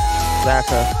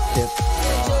 Zaka.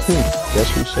 Guess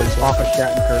who said that? Off of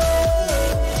Shattenkirk.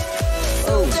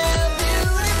 Oh.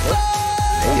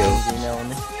 Hey, yo.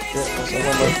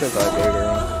 Someone left the vibrator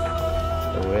on.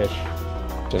 I wish.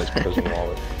 It's in his prison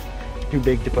wallet. Too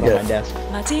big to put on my desk.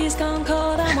 My tea's gone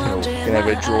cold, I'm wondering can have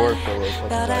a drawer full of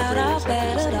vibrators after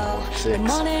this thing. 6.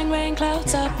 morning rain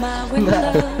clouds up my window.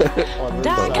 And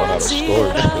I can't see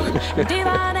it all.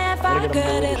 Even if I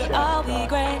could, it'll all be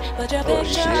great. But your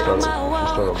picture on my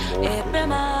wall, it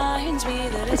reminds me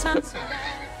that it's not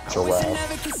so bad.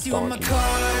 It's a laugh.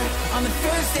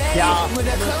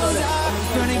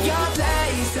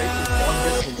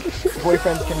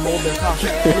 Boyfriends can mold their cock.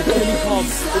 It's gonna be called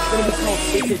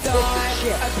If It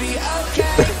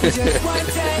Shit.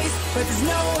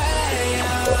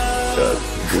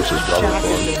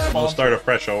 We'll start a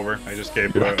fresh over. I just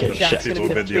gave people a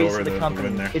bid the over the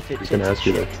win there. He's gonna ask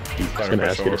you to. He's gonna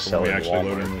ask you to sell we in actually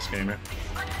load Walmart. in this game here.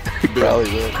 He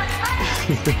probably will. I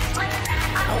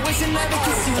wish I never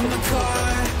kissed you in the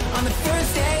car on the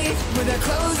first date with our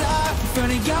clothes off in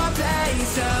front of your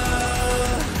place.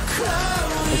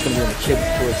 It's gonna be in the kids'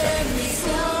 toy section.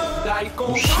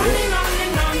 Oh shit.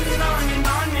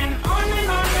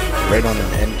 Right on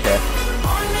an end cap.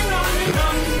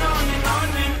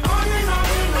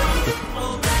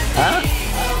 Huh?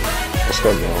 Let's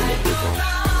start going on the people.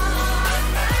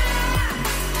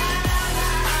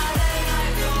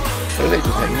 What are they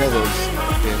just hanging out those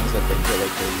bins that they put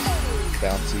like those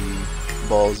bouncy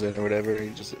balls in or whatever? You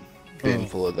just a bin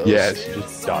full of those. Yeah, it's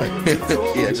just dying.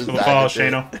 Yeah, just So follow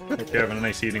Shano. Hope you're having a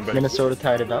nice evening, but Minnesota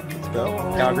tied it up. Let's go.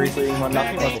 Calgary's leading 1-0.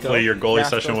 Let's go. hopefully your goalie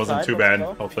Nashville session wasn't tied, too let's bad.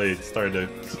 go. Hopefully it started to,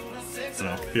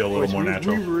 feel a little more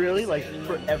natural. We really like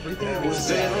for everything.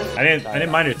 I didn't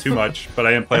mind it too much, but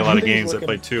I didn't play a lot of games. I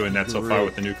played 2 and that's so far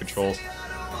with the new controls.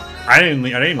 I didn't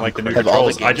like the new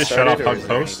controls. I just shut off hug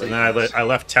post and then I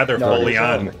left tether fully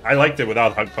on. I liked it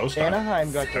without hug post on.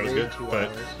 Anaheim got That was delayed good, 2 but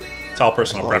hours. it's all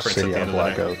personal preference at City the had end a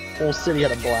of the day. blackout. Whole city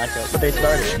had a blackout, but they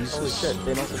started. Holy shit,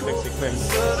 they must have fixed it quick.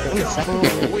 It's gonna be a second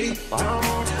game.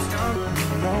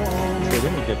 They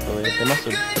didn't get delayed. They must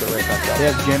have put it right back up. They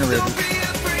have generators.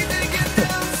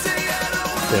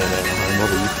 Damn, Anaheim, what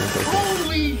do you think?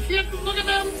 Holy shit, look at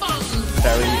them buttons!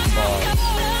 Very balls.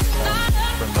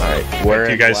 Alright,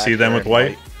 Do you guys see them with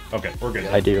white? Okay, we're good.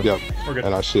 I do. Yep. We're good.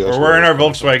 And I see us. We're in our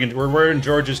Volkswagen. We're in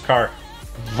George's car.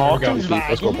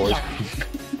 Let's go, boys.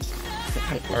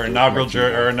 Our inaugural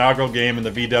game in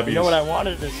the VW. You know what I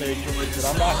wanted to say, George, but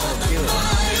I'm not gonna do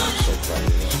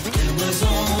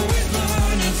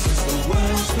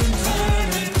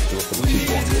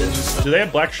it. Do they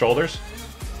have black shoulders?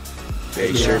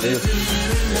 They sure do.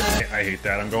 I hate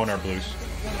that. I'm going our blues.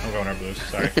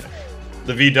 Sorry.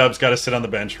 The V-dubs got to sit on the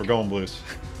bench. We're going blues.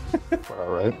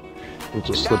 Alright. We'll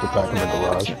just slip it back in the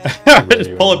garage.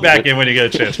 Just pull it back in when you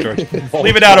get a chance, George.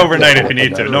 Leave it out overnight if you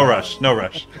need to. No rush.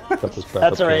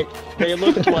 That's alright. They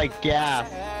looked like gas.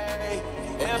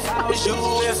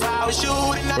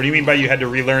 What do you mean by you had to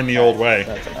relearn the old way?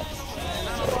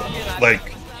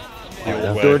 Like, the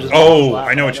old way. Oh,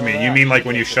 I know what you mean. You mean like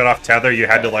when you shut off tether, you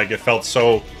had to it felt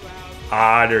so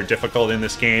odd or difficult in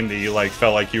this game that you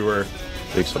felt like you were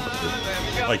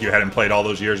like you hadn't played all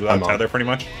those years without tether, pretty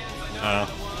much.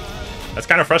 That's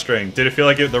kind of frustrating. Did it feel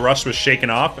like the rust was shaken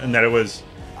off and that it was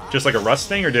just like a rust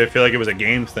thing, or did it feel like it was a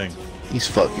game thing? These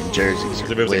fucking jerseys.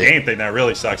 If it was a game thing, that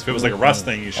really sucks. If it was like a rust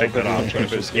thing, you shake that off. But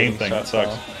if it's a game thing, that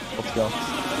sucks. Let's go.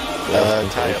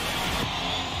 Tie up.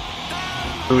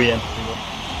 Who we in?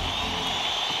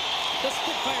 The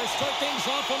Spitfires start things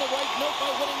off on the right note by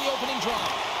winning the opening draw.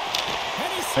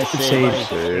 Nice save.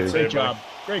 Great job.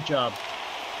 Great job.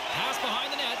 Pass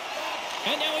behind the net,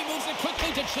 and now he moves it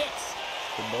quickly to Chips.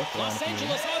 Los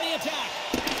Angeles on the the attack.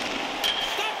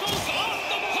 That goes off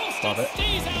the post. Stop and it.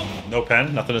 stays out. No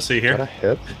pen, nothing to see here. Got a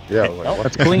hit? Yeah, like, what?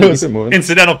 That's clean. Is it moving?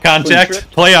 Incidental contact.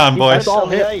 Play on, boys. all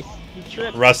hit. He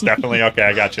tripped. Russ definitely. Okay,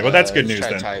 I got you. Well, that's good news try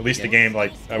to then. tie At it least the again. game,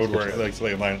 like, I would worry,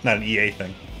 like, not an EA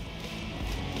thing.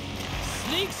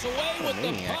 Sneaks away with the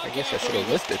Maniac. puck I guess I after should he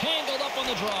have was lifted. tangled up on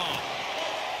the draw.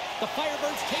 The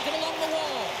Firebirds take it along the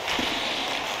wall.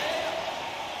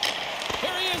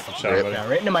 Here he is. Shot, buddy. Yeah,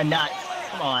 right into my nuts.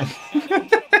 Come on.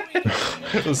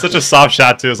 It was such a soft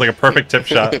shot too. It was like a perfect tip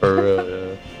shot. For real,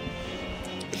 yeah.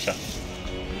 Good shot.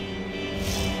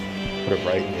 Put it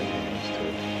right in your hands,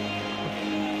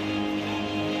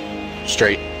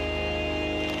 Straight.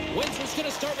 Windsor's going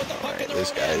to start with the puck in the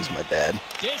This guy is my dad.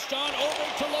 dished on over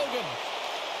to Logan.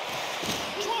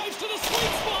 Drives to the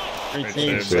sweet spot. Great Great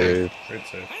save. save. Save. Great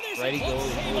save. And there's Righty a close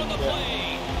goalie. save on the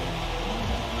play.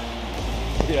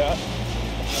 Yeah.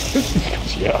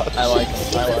 Yeah. I like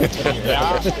him. I like him.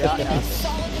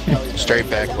 Yeah. Straight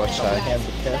back, left side. Hands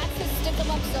of That's his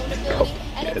stick-em-up zone ability,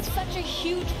 and yeah. it's such a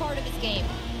huge part of his game.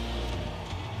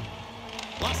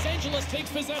 Los Angeles takes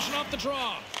possession off the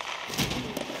draw.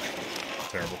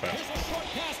 Terrible pass. Here's a short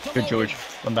pass to Good, Logan. George.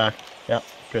 I'm back. Yeah,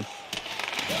 good.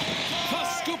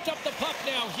 Huss scooped up the puck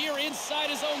now here inside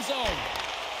his own zone.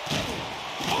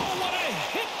 Oh, what a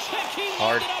hip check. He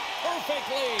Hard. lined it up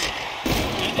perfectly.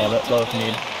 And Love now it. Love to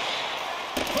need.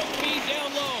 quick feed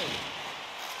down low.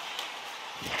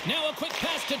 Now a quick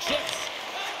pass to Chips.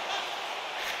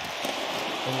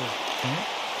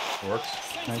 Works.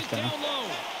 Sends Nice it down. down low.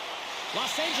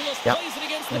 Los Angeles Yep. plays it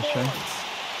against the Nice try. boards.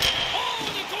 Oh,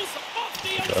 and it goes off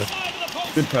the other side of the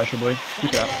post. Good pressure, boy.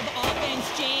 Good Gotta job. love offense,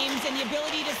 James, and the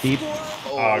ability to Deep.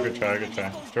 score. Oh, good try, good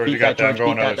try. George, you Beat got that, that. George. Go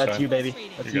on Beat the that. other That's side. you, baby.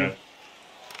 That's You you. got it.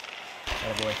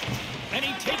 Oh, boy. And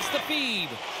he takes the feed.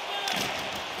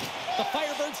 The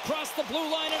Firebirds cross the blue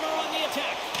line and are on the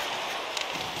attack.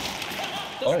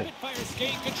 The Oh. Spitfires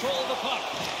gain control of the puck.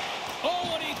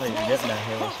 Oh, and he Oh, you're throws getting it. that,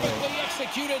 Halo, sorry. Perfectly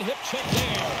executed hip check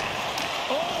there.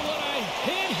 Oh, what a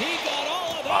hit. He got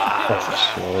all of that That's hip a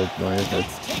check. slow nice.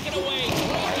 That's taken away.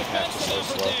 Great defensive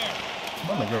effort there.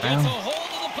 On the Gets a ground. hold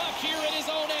of the puck here at his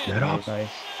own end. Get up. Nice.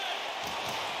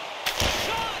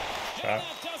 Shot. Shot. And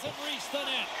that doesn't reach the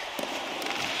net.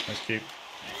 Nice keep.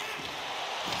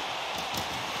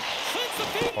 Sends the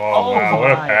feed. Oh, wow,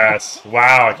 what a my. pass.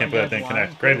 Wow, I can't believe that didn't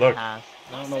connect. Great look. Pass.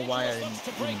 I don't know why I Los Angeles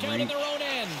looks to break didn't out in reach. their own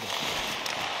end.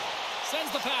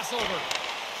 Sends the pass over.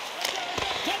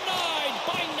 Denied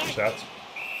by Knight. Shots.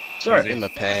 Sir. In the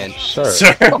pen. Sir.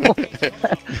 Sir,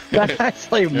 That's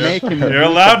actually making me you're reach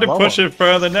allowed to the push ball. it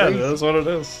for the net. That's what it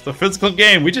is. The physical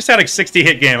game. We just had a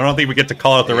 60-hit game. I don't think we get to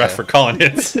call out the ref Yeah. for calling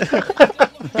hits. Give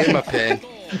him a pin.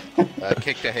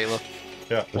 Kick to Halo.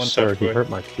 Yeah, one Sir, touch he quick. hurt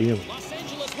my feelings. Los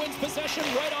Angeles wins possession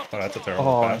right off. Oh, that's a terrible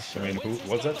Oh, pass. I mean, who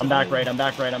was that? I'm back right. I'm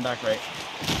back right. I'm back right.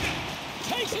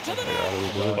 Takes it to the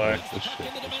net. Goal by. Back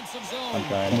in the defensive I'm zone.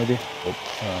 trying. I'm with you. Oh,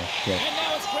 shit. And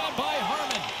now it's grabbed by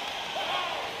Harmon.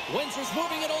 Windsor's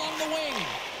moving it along the wing.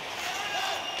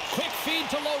 Quick feed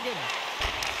to Logan.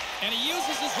 And he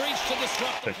uses his reach to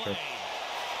disrupt the Take play. care.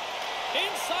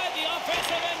 Inside the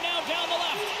offensive end, now down the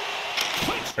left.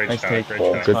 Quick Great Nice shot. take. Great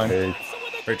Oh, shot. good Fine. take.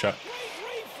 Great shot.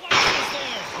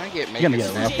 Can I get You're gonna Megan get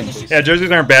something, rough. please? Yeah,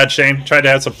 jerseys aren't bad, Shane. Tried to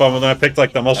have some fun with them. I picked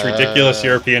like the most ridiculous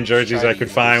European jerseys try I to could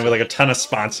use find with like a ton of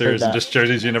sponsors and just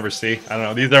jerseys you never see. I don't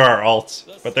know. These are our alts,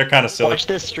 but they're kind of silly. Watch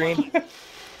this stream.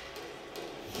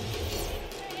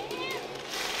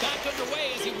 Back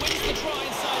underway as he wins the draw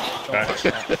inside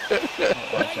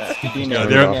the Yeah,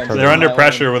 they're under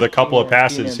pressure with a couple of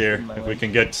passes here. If we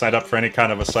can get signed up for any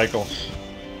kind of a cycle.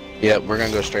 Yeah, we're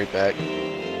gonna go straight back.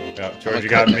 Yeah, George, you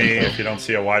got me. If you don't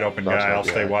see a wide open guy, I'll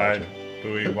stay Yeah, wide.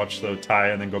 Bowie, watch the tie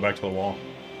and then go back to the wall.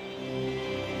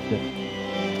 Good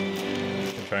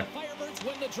try. Firebirds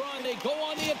win the draw and they go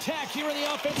on the attack here in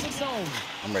the offensive zone.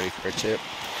 I'm ready for a chip.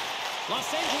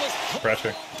 Los Angeles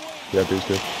Pressure. Yeah, dude's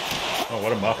good. Oh,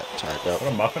 what a muff. Tied up.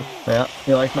 What a muffin. Yeah,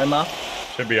 you like my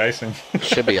muff? Should be icing.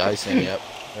 Should be icing, yep.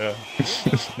 Yeah.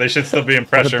 They should still be in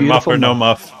pressure, muff beautiful or no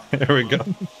muff. There we go.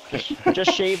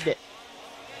 Just shaved it.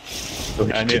 I'm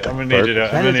gonna need you to.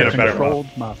 I'm gonna need a better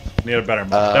muff. muff. Need a better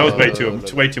muff. That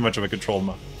was way too much of a controlled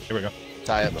muff. Here we go.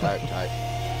 Tie up, tie.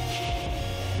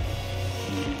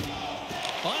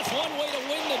 Well, that's one way to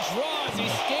win the draw as he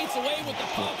skates away with the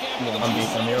puck after the I'm two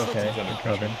beating you, seconds. okay. Under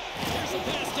Covered. Here's a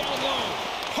pass down low.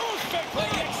 Perfectly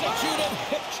executed.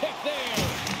 Hip check there.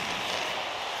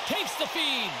 Takes the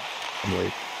feed. I'm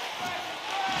late.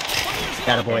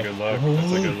 Attaboy. Good luck.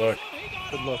 That's a good look.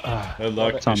 Good look. Good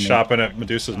luck. It's on He's me. shopping at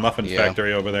Medusa's Muffin Yeah.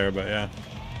 Factory over there, but yeah.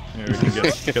 Maybe we can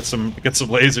get some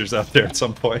lasers out there at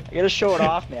some point. I gotta show it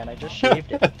off, man. I just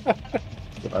shaved it.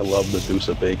 I love the Deuce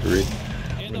Bakery.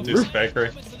 The Deuce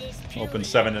Bakery. Open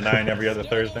 7 to 9 every other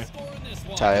Thursday.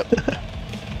 Tie up.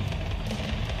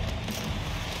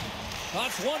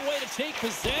 That's one way to take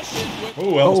possession.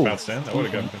 Ooh, almost bounced in. That would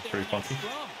have gotten pretty funky.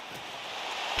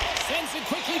 Sends it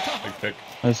quickly to Big pick.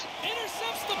 Nice.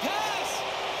 Intercepts the pass.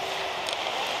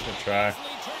 Good try.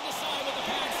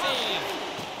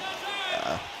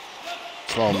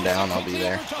 Slow him down, I'll be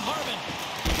there.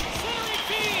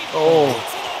 Oh.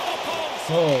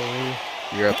 Holy.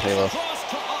 You're up, Halo.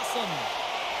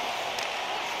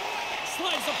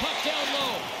 Slides the puck down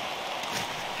low.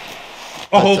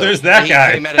 Oh, there's that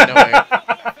guy. Came out of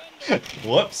nowhere.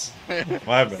 Whoops.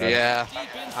 My bad. Yeah.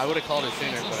 I would have called it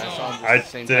sooner, but I saw him. I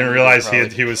didn't realize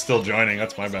he was still joining.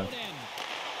 That's my bad.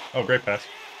 Oh, great pass.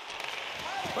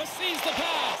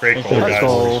 Great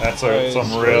goal, guys. That's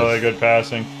some really good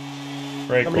passing.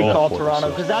 Great goal. Somebody call Toronto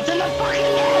because that's in the fucking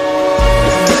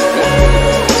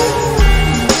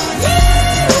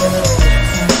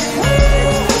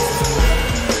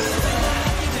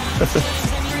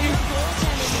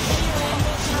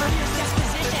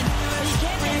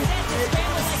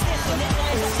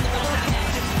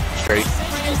Straight.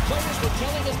 As players were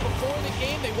telling us before the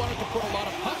game, they wanted to put a lot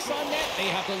of pucks on net. They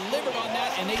have delivered on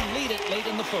that, and they lead it late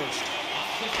in the first.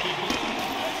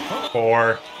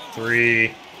 4,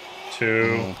 3,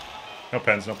 2. No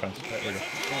pens, no pens. There we go.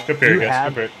 Good period, guys.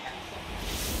 Good period.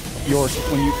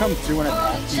 When you come through and it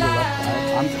passes to your left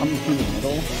side, I'm coming through the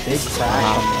middle. They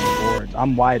crash on the boards.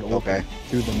 I'm wide open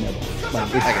through the middle.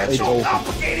 Like it's open.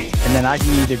 And then I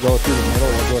can either go through the middle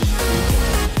or go to the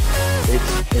middle.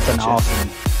 It's an awesome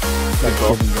like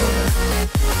go and go there.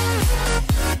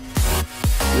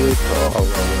 Good call.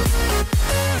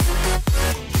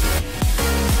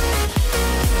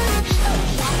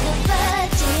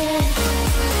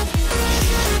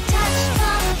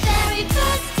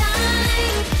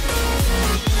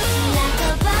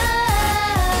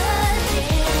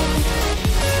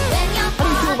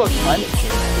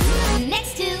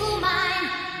 Next to mine.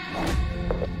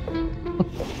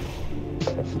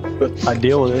 I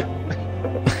deal with it.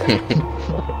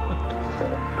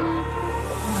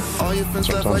 All your friends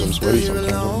left, why you still here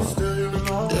alone?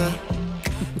 Yeah.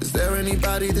 Is there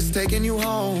anybody that's taking you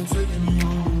home?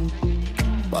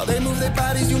 While they move their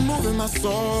bodies, you moving my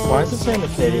soul. Why is it saying the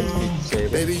Canadians need to save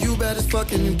it? Baby, you bad as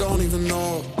fucking, you don't even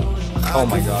know. Oh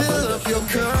my god. Fill up your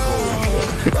cup.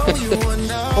 Oh, you are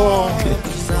now.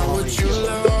 Is that what you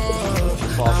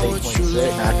love? Not what you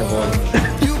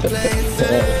love. You play it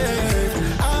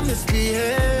safe. I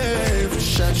misbehave.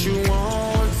 Shot you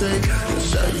won't take.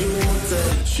 Shot you won't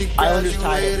take. She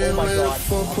graduated with a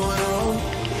 4.0.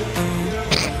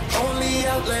 Only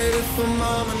out later for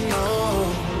mama,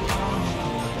 no.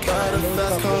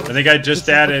 I think I just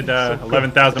added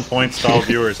 11,000 points to all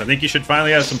viewers. I think you should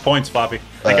finally have some points, Floppy.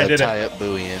 I think I did tie it. up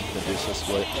Bowie in the Deuce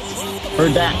split.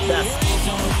 Heard that.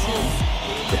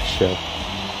 Good shit.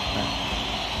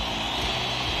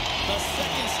 The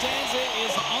second stanza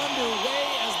is underway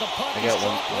as the puck I got is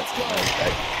one. Let's go.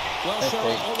 Well,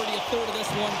 Cheryl, already a third of this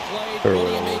one played. What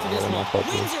do you make of this one?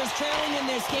 Windsor's trailing in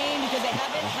this game because they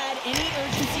haven't had any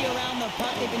urgency around the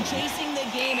puck. They've been chasing the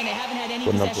game and they haven't had any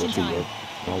possession time.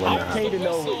 I'm paid to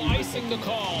know what Icing the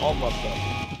call. all my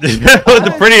stuff.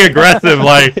 That pretty aggressive,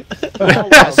 like.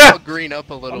 I saw green up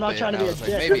a little I'm not bit. trying to be a dick.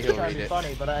 Maybe he'll I'm trying read to be it.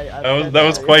 funny, but That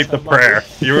was quite the prayer.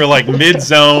 You were like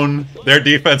mid-zone. Their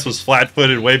defense was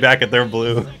flat-footed way back at their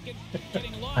blue.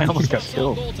 I almost got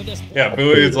killed. Yeah,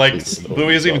 Bowie is like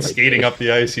even skating up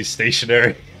the ice. He's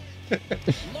stationary.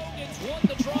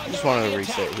 Just wanted to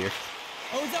reset here.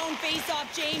 Ozone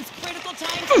face-off, James. Critical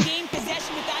time to gain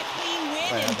possession with that clean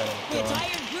win. And with a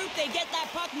tired group, they get that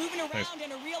puck moving around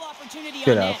and a real opportunity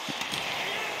on net.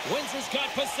 Windsor's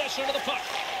got possession of the puck.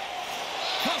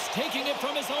 Cuss taking it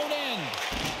from his own end.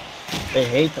 They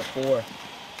hate the 4.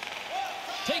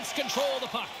 Takes control of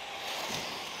the puck.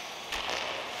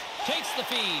 Takes the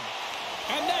feed.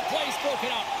 And that play's broken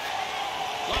up.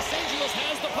 Los Angeles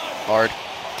has the puck. Hard.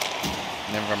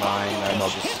 Never mind. I'll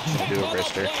just do a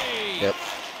wrister. Yep.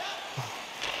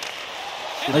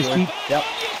 Nice keep. Yep.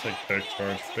 Big pick,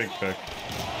 George. Big pick.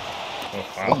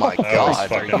 Oh my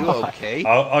god, are you okay?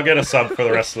 I'll get a sub for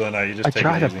the rest of the night. You just take it easy.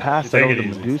 I tried to pass that over to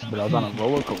Medusa, but I was on a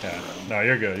roller coaster. Yeah. No,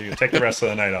 you're good. You can take the rest of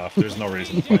the night off. There's no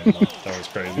reason to play him. That was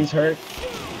crazy. He's hurt.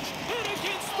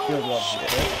 Good one.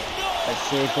 I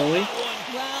see goalie.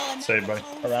 Save, buddy.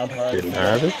 Around hard. Didn't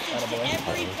have it.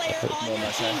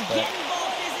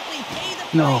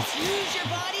 No. Use your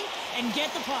body and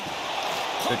get the puck.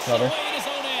 Good cover.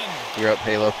 You're up,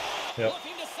 Halo. Yep.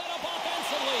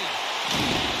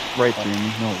 Right there.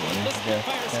 No way.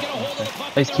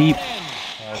 Nice keep.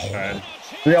 I tried.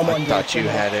 3-on-1. I thought you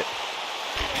had it.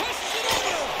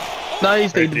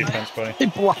 Nice, Great defense, buddy. They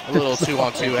blocked A little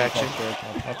 2-on-2 action.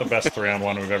 Not the best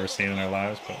 3-on-1 we've ever seen in our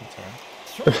lives, but it's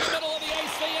alright.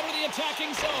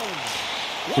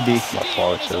 Could be. My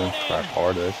fault too. Crack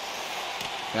harder.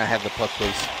 Can I have the puck,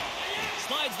 please?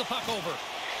 Slides the puck over.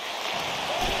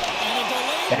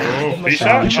 Oh, free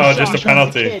shot? Oh, just a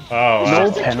penalty. Oh, wow.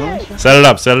 No penalty? Set it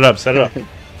up, set it up, set it up.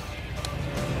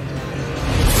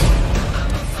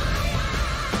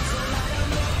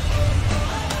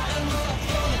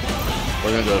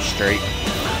 We're gonna go straight.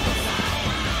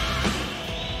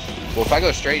 Well, if I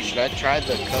go straight, should I try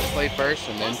the cut play first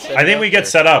and then set it I think up, we get or?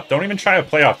 set up. Don't even try to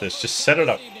play off this. Just set it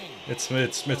up. It's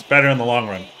better in the long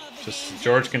run. Just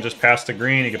George can just pass to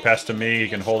Green. He can pass to me. He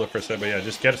can hold it for a second. But yeah,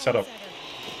 just get it set up.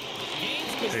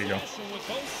 There you go. With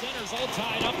both centers all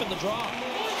tied up in the draw.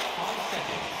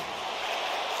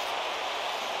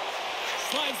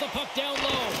 Slides the puck down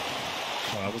low.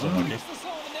 Oh, that was unlucky. The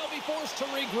zone, and they'll be forced to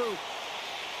regroup.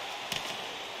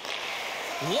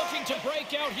 Looking to break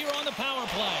out here on the power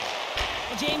play.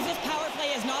 Well, James, this power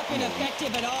play has not been effective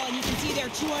at all, and you can see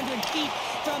they're 200 feet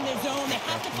from the zone. They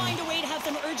have to find a way to have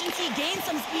some urgency, gain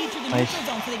some speed through the neutral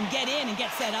zone so they can get in and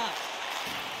get set up.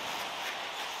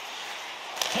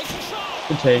 Takes a shot.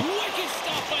 Good take. Wicked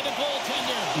stop by the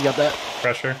goaltender. You got that?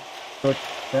 Pressure. Good.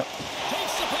 Yep.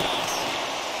 Takes the pass.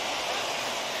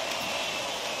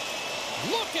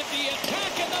 Look at the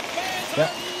attack, and the fans are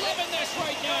loving this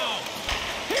right now.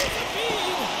 Here's the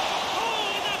feed.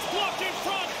 Oh, and that's blocked in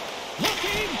front.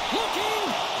 Looking.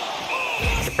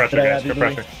 Oh, Good pressure, guys. Good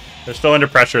pressure. They're still under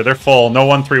pressure. They're full. No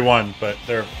 1-3-1, but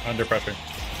they're under pressure.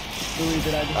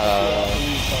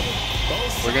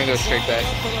 We're gonna go straight back.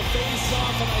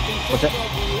 What's that?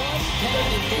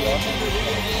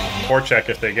 Forecheck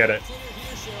if they get it.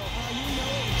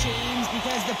 James,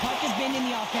 because the puck has been in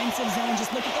the offensive zone.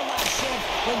 Just look at the last shift.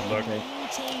 They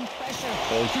maintained pressure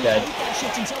throughout that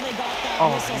shift until they got that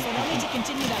whistle. So they'll need to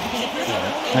continue that because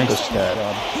if you're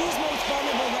who's most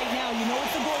vulnerable right now? You know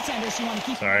it's the goaltender, so you want to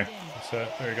keep Sorry. it in.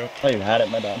 There you go. Oh, you had it,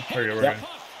 my bad. There you go. We're good.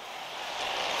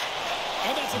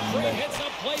 and that's a great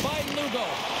hits-up play by Lugo.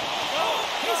 Oh,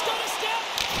 he's got a step.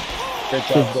 Good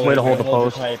job, way to hold the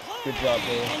post. Good job,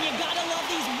 Dave. And you gotta love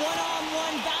these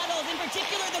one-on-one battles. In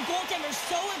particular, the goaltender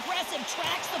so impressive,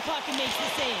 tracks the puck and makes the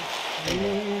save.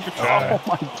 Good try. Oh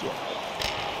my god.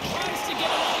 Tries to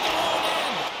get it out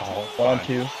of their own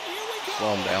end. 1-2.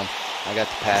 Slow him down. I got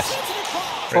the pass.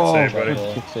 Great save, buddy.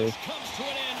 Good save. Comes to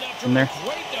an end after In there. a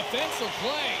great defensive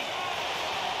play.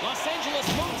 Los Angeles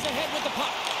moves ahead with the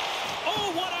puck.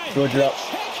 Oh, what a George, you're up.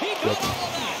 check. He got all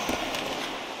of that.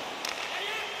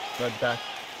 Right back.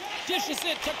 Dishes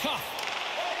it to Cuff.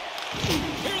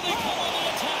 Here they come on the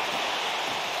attack.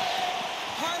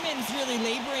 Harmon's really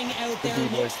laboring out there.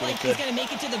 Good, Looks boys. like he's going to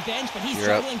make it to the bench, but he's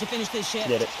You're up. struggling to finish this shift.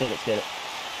 Get it.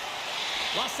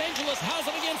 Los Angeles has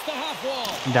him against the half wall.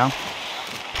 Down.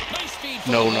 Nice speed.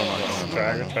 from No.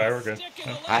 Good try. We're good.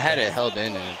 Yeah. I had it held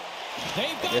in, and They've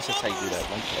I got guess that's how you do numbers, that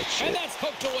one like and shit. that's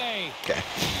poked away. Okay.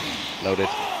 Noted.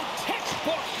 Oh,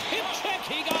 textbook. Hip check.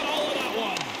 He got all of that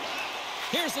one.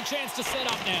 Here's the chance to set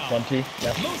up now. 1-2.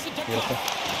 Yep. Moves it to Beautiful.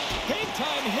 Cuff. Big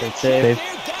time hit Great check save.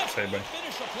 there. That's Save, buddy.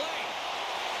 finish the play.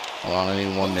 Hold on, I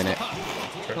need 1 minute.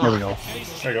 There we go.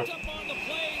 There you go. Up on the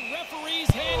play. Referee's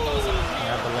hand goes up.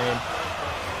 Have the lane.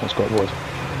 Let's go, boys.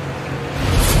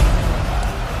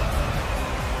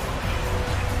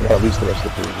 We got at least the rest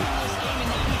of the period. This game, and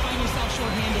now you find yourself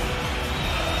shorthanded.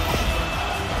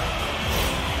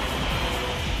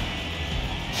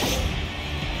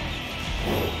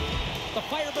 The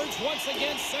Firebirds once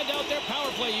again send out their power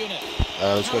play unit.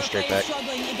 Let's go Power straight play is back.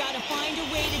 struggling. You got to find a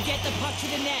way to get the puck to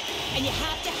the net, and you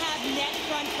have to have net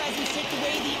front presence. Take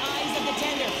away the eyes of the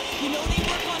tender. You know they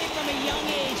work on it from a young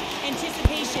age.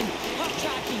 Anticipation, puck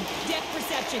tracking, depth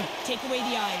perception. Take away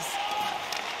the eyes.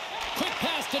 Quick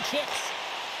pass to Chips.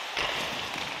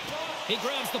 He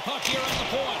grabs the puck here at the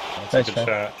point. That's a good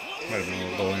shot. Might have been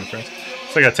a little interference.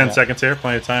 So I got 10 seconds here.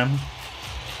 Plenty of time.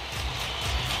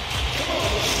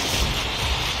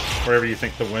 Wherever you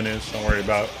think the win is, don't worry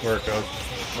about where it goes.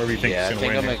 Wherever you think Yeah, I it's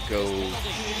think going to I'm win. gonna go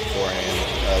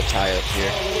forehand, tie up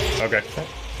here. Okay.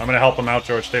 I'm going to help him out,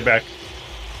 George. Stay back.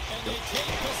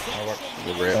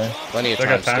 Good rip. Plenty of Still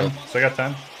time got time. still. Still got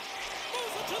time.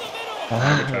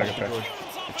 Good try, good try.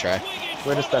 Good try.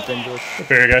 Way to step in, George. Good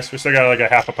period, guys. We still got like a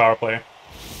half a power play.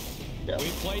 We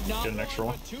played now Get an extra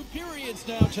one. 2 periods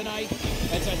now tonight.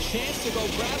 It's a chance to go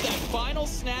grab that final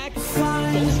snack. Don't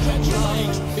stretch your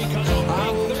legs because a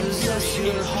big third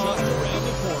period is just around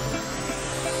the corner.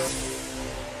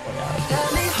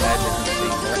 Madness in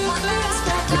the league,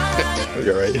 huh?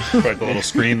 You're right. Quite the little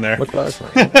screen there. Look back.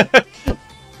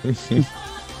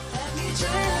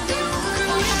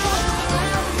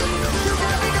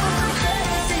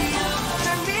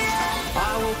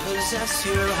 I will possess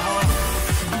your heart.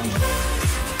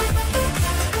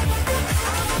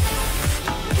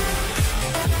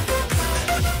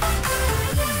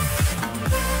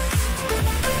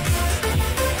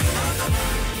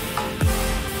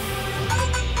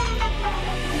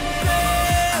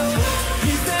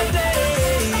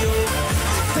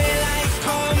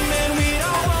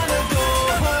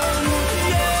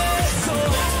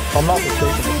 I'm not mistaken.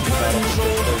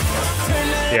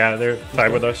 Yeah, they're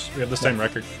tied with us. We have the same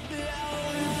record.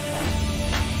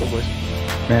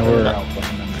 Man, we're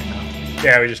outplaying them right now.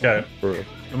 Yeah, we just got it.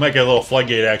 We might get a little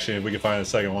floodgate action if we can find the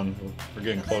second one. We're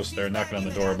getting close there, knocking on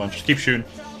the door a bunch. Just keep shooting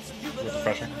with the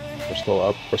pressure. We're still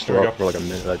up. We're still up for like a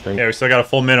minute, I think. Yeah, we still got a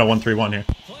full minute, 1-3-1 here.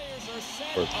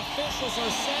 Officials are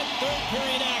set. Third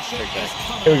period action is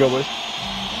coming. Here we go, boys.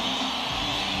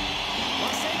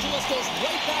 Los Angeles goes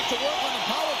right back to work on the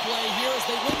power play here as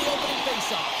they win the opening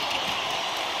faceoff.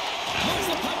 Moves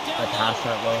the puck down. I passed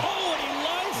that low. Oh, and he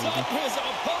lines up his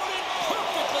opponent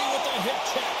perfectly with the hip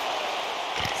check.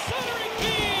 Centering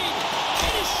feed.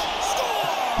 Finish.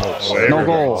 Score. No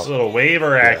goal. It's a little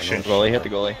waiver action. Goalie hit the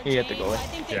goalie. He hit the goalie.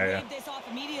 Yeah.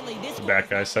 The back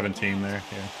guy, 17 there.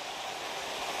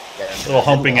 Yeah. Little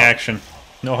humping action.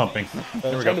 No humping.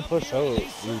 There we go. To push out. We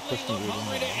pushed him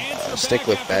stick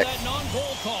lift back.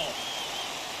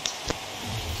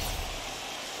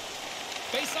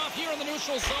 Face off here in the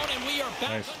neutral zone, and we are back.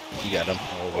 Nice. You got him.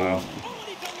 Oh, wow.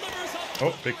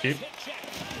 Oh, big keep.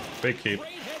 Big keep.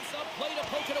 Great heads up play to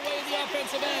poke it away in the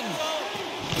offensive end.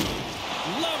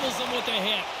 Levels him with the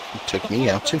hit. Took me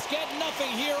out too. Let's get nothing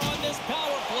here on this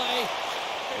power play.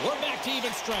 We're back to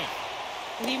even strength.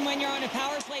 Even when you're on a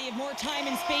power play, you have more time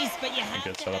and space, but you have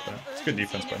Good to setup have there. It's good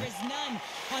defense by me. There is none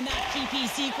on that PP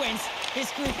sequence. This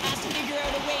group has to figure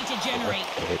out a way to generate.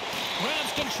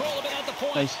 Grabs control of it at the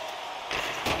point. Nice.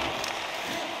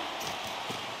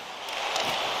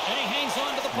 And he hangs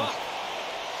on to the puck.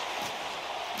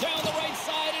 Down the right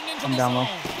side and into I'm the down low.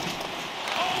 zone.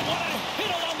 Oh, what a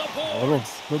hit on the board. A little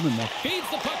bit more. Feeds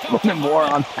the puck A out little bit more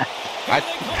on that. I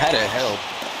had it held.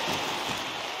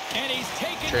 And he's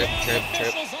taken Trip.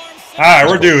 Alright,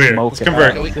 we're due here. Let's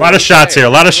convert. A lot of shots here. A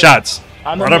lot of shots.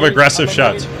 A lot of aggressive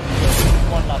shots. 1-0.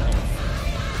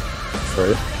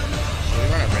 Right.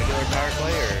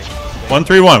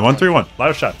 1-3-1. 1-3-1. A lot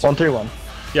of shots. 1-3-1.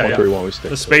 Yeah, 1-3-1, we stick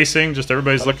the spacing, just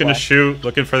everybody's looking to shoot,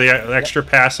 looking for the extra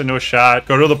pass into a shot.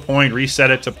 Go to the point, reset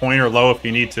it to point or low if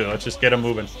you need to. Let's just get them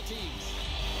moving.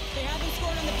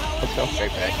 Let's go.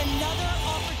 Straight back.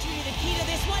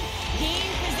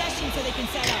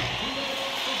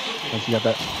 Once you got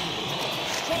that.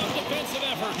 Strong defensive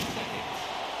effort.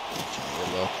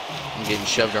 I'm getting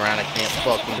shoved around. I can't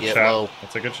fucking Good get shot. low.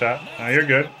 That's a good shot. No, you're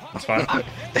good. That's fine.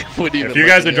 Wouldn't even If you let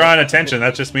guys me are drawing attention,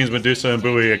 that just means Medusa and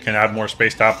Bowie can have more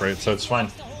space to operate, so it's fine.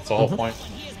 That's the whole point.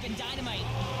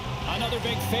 Another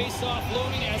big face-off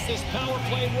looming as this power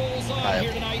play rolls on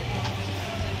here tonight.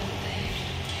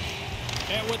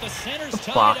 And with the centers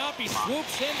tied up, he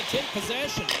swoops in to take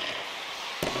possession.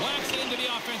 Whacks it into the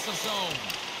offensive zone.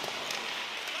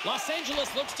 Los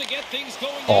Angeles looks to get things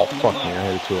going. Oh, fuck me.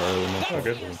 I hit it too early. That's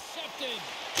intercepted.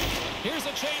 Here's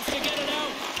a chance to get it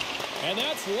out. And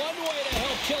that's one way to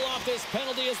help kill off this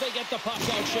penalty as they get the puck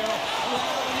out, Cheryl. Well,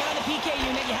 when you're on the PK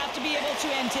unit, you have to be able to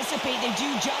anticipate. They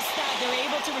do just that. They're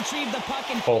able to retrieve the puck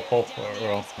and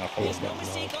Well, not full. There's no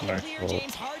mistake on the clear,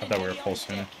 James. Hard I thought we were full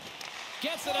sooner.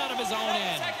 Gets it out of his own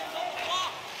end.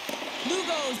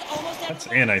 Lugo's almost at That's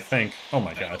in, I think. Oh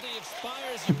my god.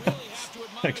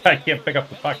 That guy can't pick up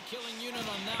the puck.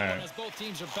 Alright. As both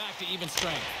teams are back to even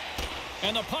strength.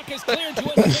 And the puck is cleared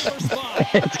to a safer spot.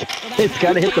 It's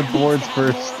got to hit the boards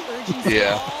first.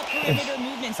 Yeah.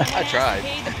 I tried.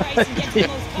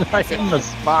 Right in the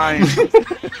spine.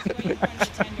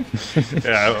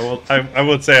 Yeah, I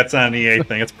would say it's not an EA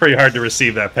thing. It's pretty hard to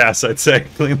receive that pass, I'd say,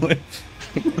 cleanly.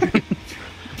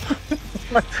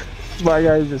 My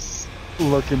guy's just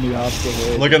looking the opposite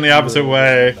way. Looking the opposite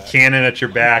way, cannon at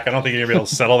your back. I don't think you're going to be able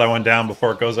to settle that one down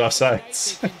before it goes offside.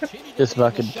 Just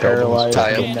fucking paralyzed.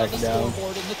 Tie Neck down.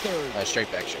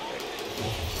 Straight back.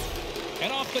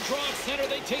 And off the draw at center,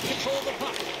 they take control of the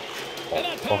puck. And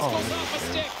that pass goes off a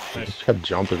stick. I just kept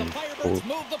jumping. The Firebirds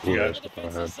move the puck in the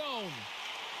defensive zone.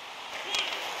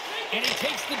 And he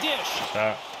takes the dish.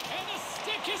 And the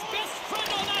stick, his best friend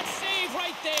on that save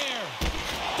right there.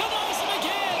 Denies him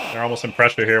again. They're almost in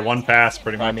pressure here. One pass,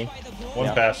 pretty much.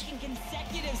 One pass.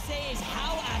 consecutive saves.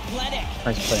 How athletic.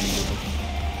 Nice playing.